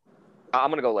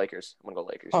 I'm going to go Lakers.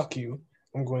 Fuck you.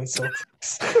 I'm going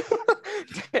Celtics.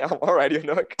 Damn, alrighty,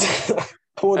 Nook.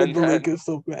 I wanted And the then- Lakers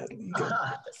so badly.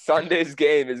 Sunday's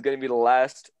game is going to be the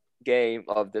last game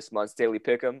of this month's Daily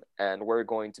Pick'em, and we're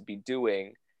going to be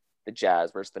doing the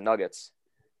Jazz versus the Nuggets.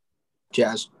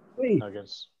 Jazz. Wait.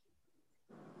 Nuggets.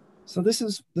 So this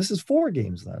is 4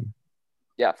 games then.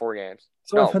 Yeah, 4 games.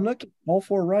 So No. if Hanuk get all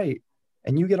 4 right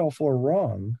and you get all 4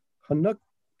 wrong, Hanuk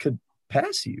could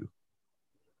pass you.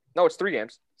 No, it's 3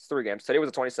 games. Today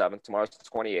was the 27th. Tomorrow's the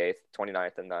 28th,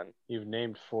 29th, and then You've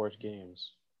named 4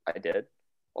 games. I did.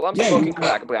 Well, I'm Yeah, smoking you-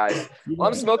 crack, guys. Well,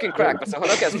 I'm smoking crack, but so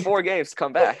Hanuk has 4 games to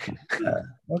come back. Yeah.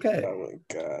 Okay. Oh my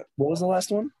god. What was the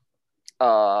last one?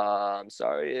 I'm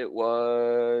sorry. It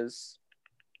was...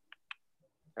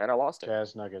 And I lost it.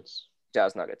 Jazz Nuggets.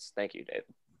 Jazz Nuggets. Thank you, Dave.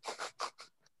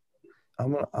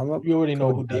 I'm gonna You already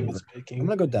know go who Denver. David's I'm picking.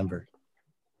 gonna go Denver.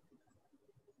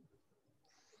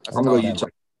 That's I'm gonna tough. go Utah.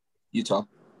 Utah.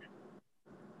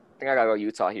 I think I gotta go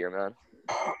Utah here, man.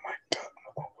 Oh my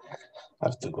god. I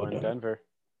have to go Going Denver. Denver.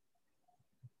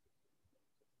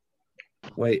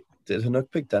 Wait, did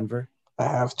Hanuk pick Denver? I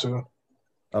have to.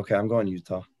 Okay, I'm going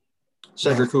Utah.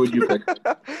 Cedric, who would you pick?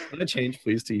 Can I change,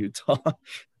 please, to Utah?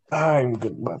 I'm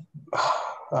good, but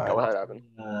Go ahead, Evan.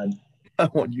 I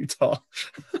want Utah.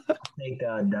 Take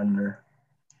Denver.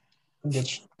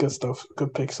 Good stuff.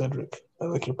 Good pick, Cedric. I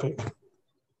like your pick.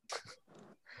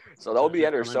 So that'll be the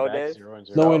end of the show, Coming back Dave.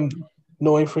 0-0.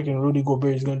 Knowing freaking Rudy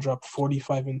Gobert is gonna drop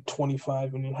 45 and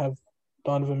 25, and then have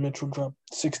Donovan Mitchell drop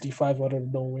 65 out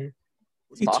of nowhere.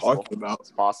 What are you Possible. talking about?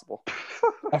 It's possible.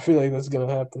 I feel like that's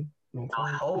gonna happen.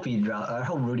 I hope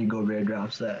Rudy Gobert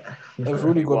drops that. If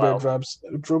Rudy Wow.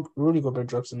 Gobert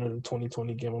drops another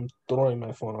 2020 game, I'm throwing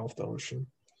my phone off the ocean.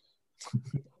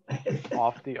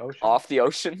 Off the ocean. Off the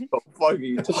ocean. The fuck are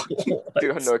you talking about?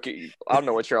 Dude, Hanuk, I don't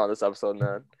know what you're on this episode,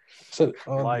 man. So,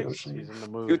 on the Lights. ocean. He's in the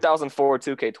mood. 2004,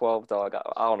 2K12, dog.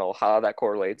 I don't know how that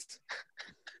correlates.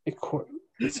 It cor-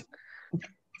 It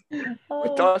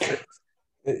doesn't.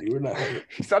 We're not.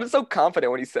 He sounded so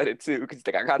confident when he said it, too, because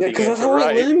I got Yeah, the because that's answer how I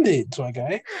right. learned it, my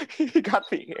guy. He got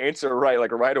the answer right,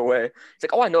 like right away. He's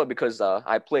like, oh, I know it because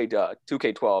I played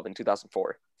 2K12 in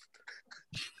 2004.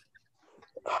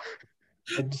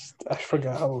 I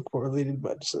forgot how it correlated,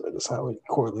 but that's how it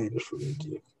correlated for me.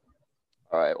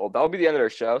 All right, well, that'll be the end of our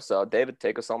show. So, David,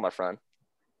 take us on, my friend.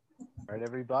 All right,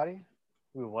 everybody.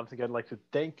 We would once again like to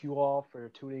thank you all for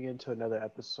tuning in to another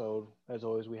episode. As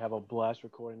always, we have a blast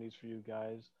recording these for you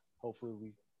guys. Hopefully,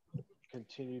 we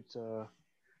continue to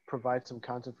provide some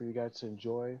content for you guys to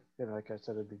enjoy. And like I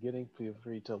said at the beginning, feel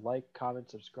free to like,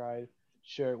 comment, subscribe,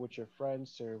 share it with your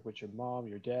friends, share it with your mom,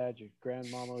 your dad, your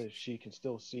grandmama, if she can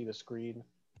still see the screen.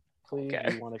 Please,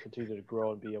 Okay. we want to continue to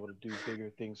grow and be able to do bigger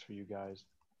things for you guys.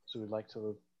 So we'd like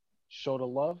to show the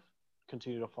love.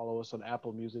 Continue to follow us on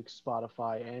Apple Music,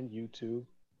 Spotify, and YouTube,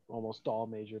 almost all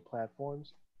major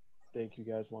platforms. Thank you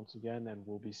guys once again, and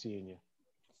we'll be seeing you.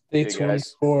 Stay Hey, tuned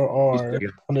guys. for our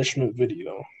punishment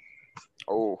video.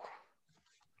 Oh.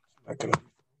 Not gonna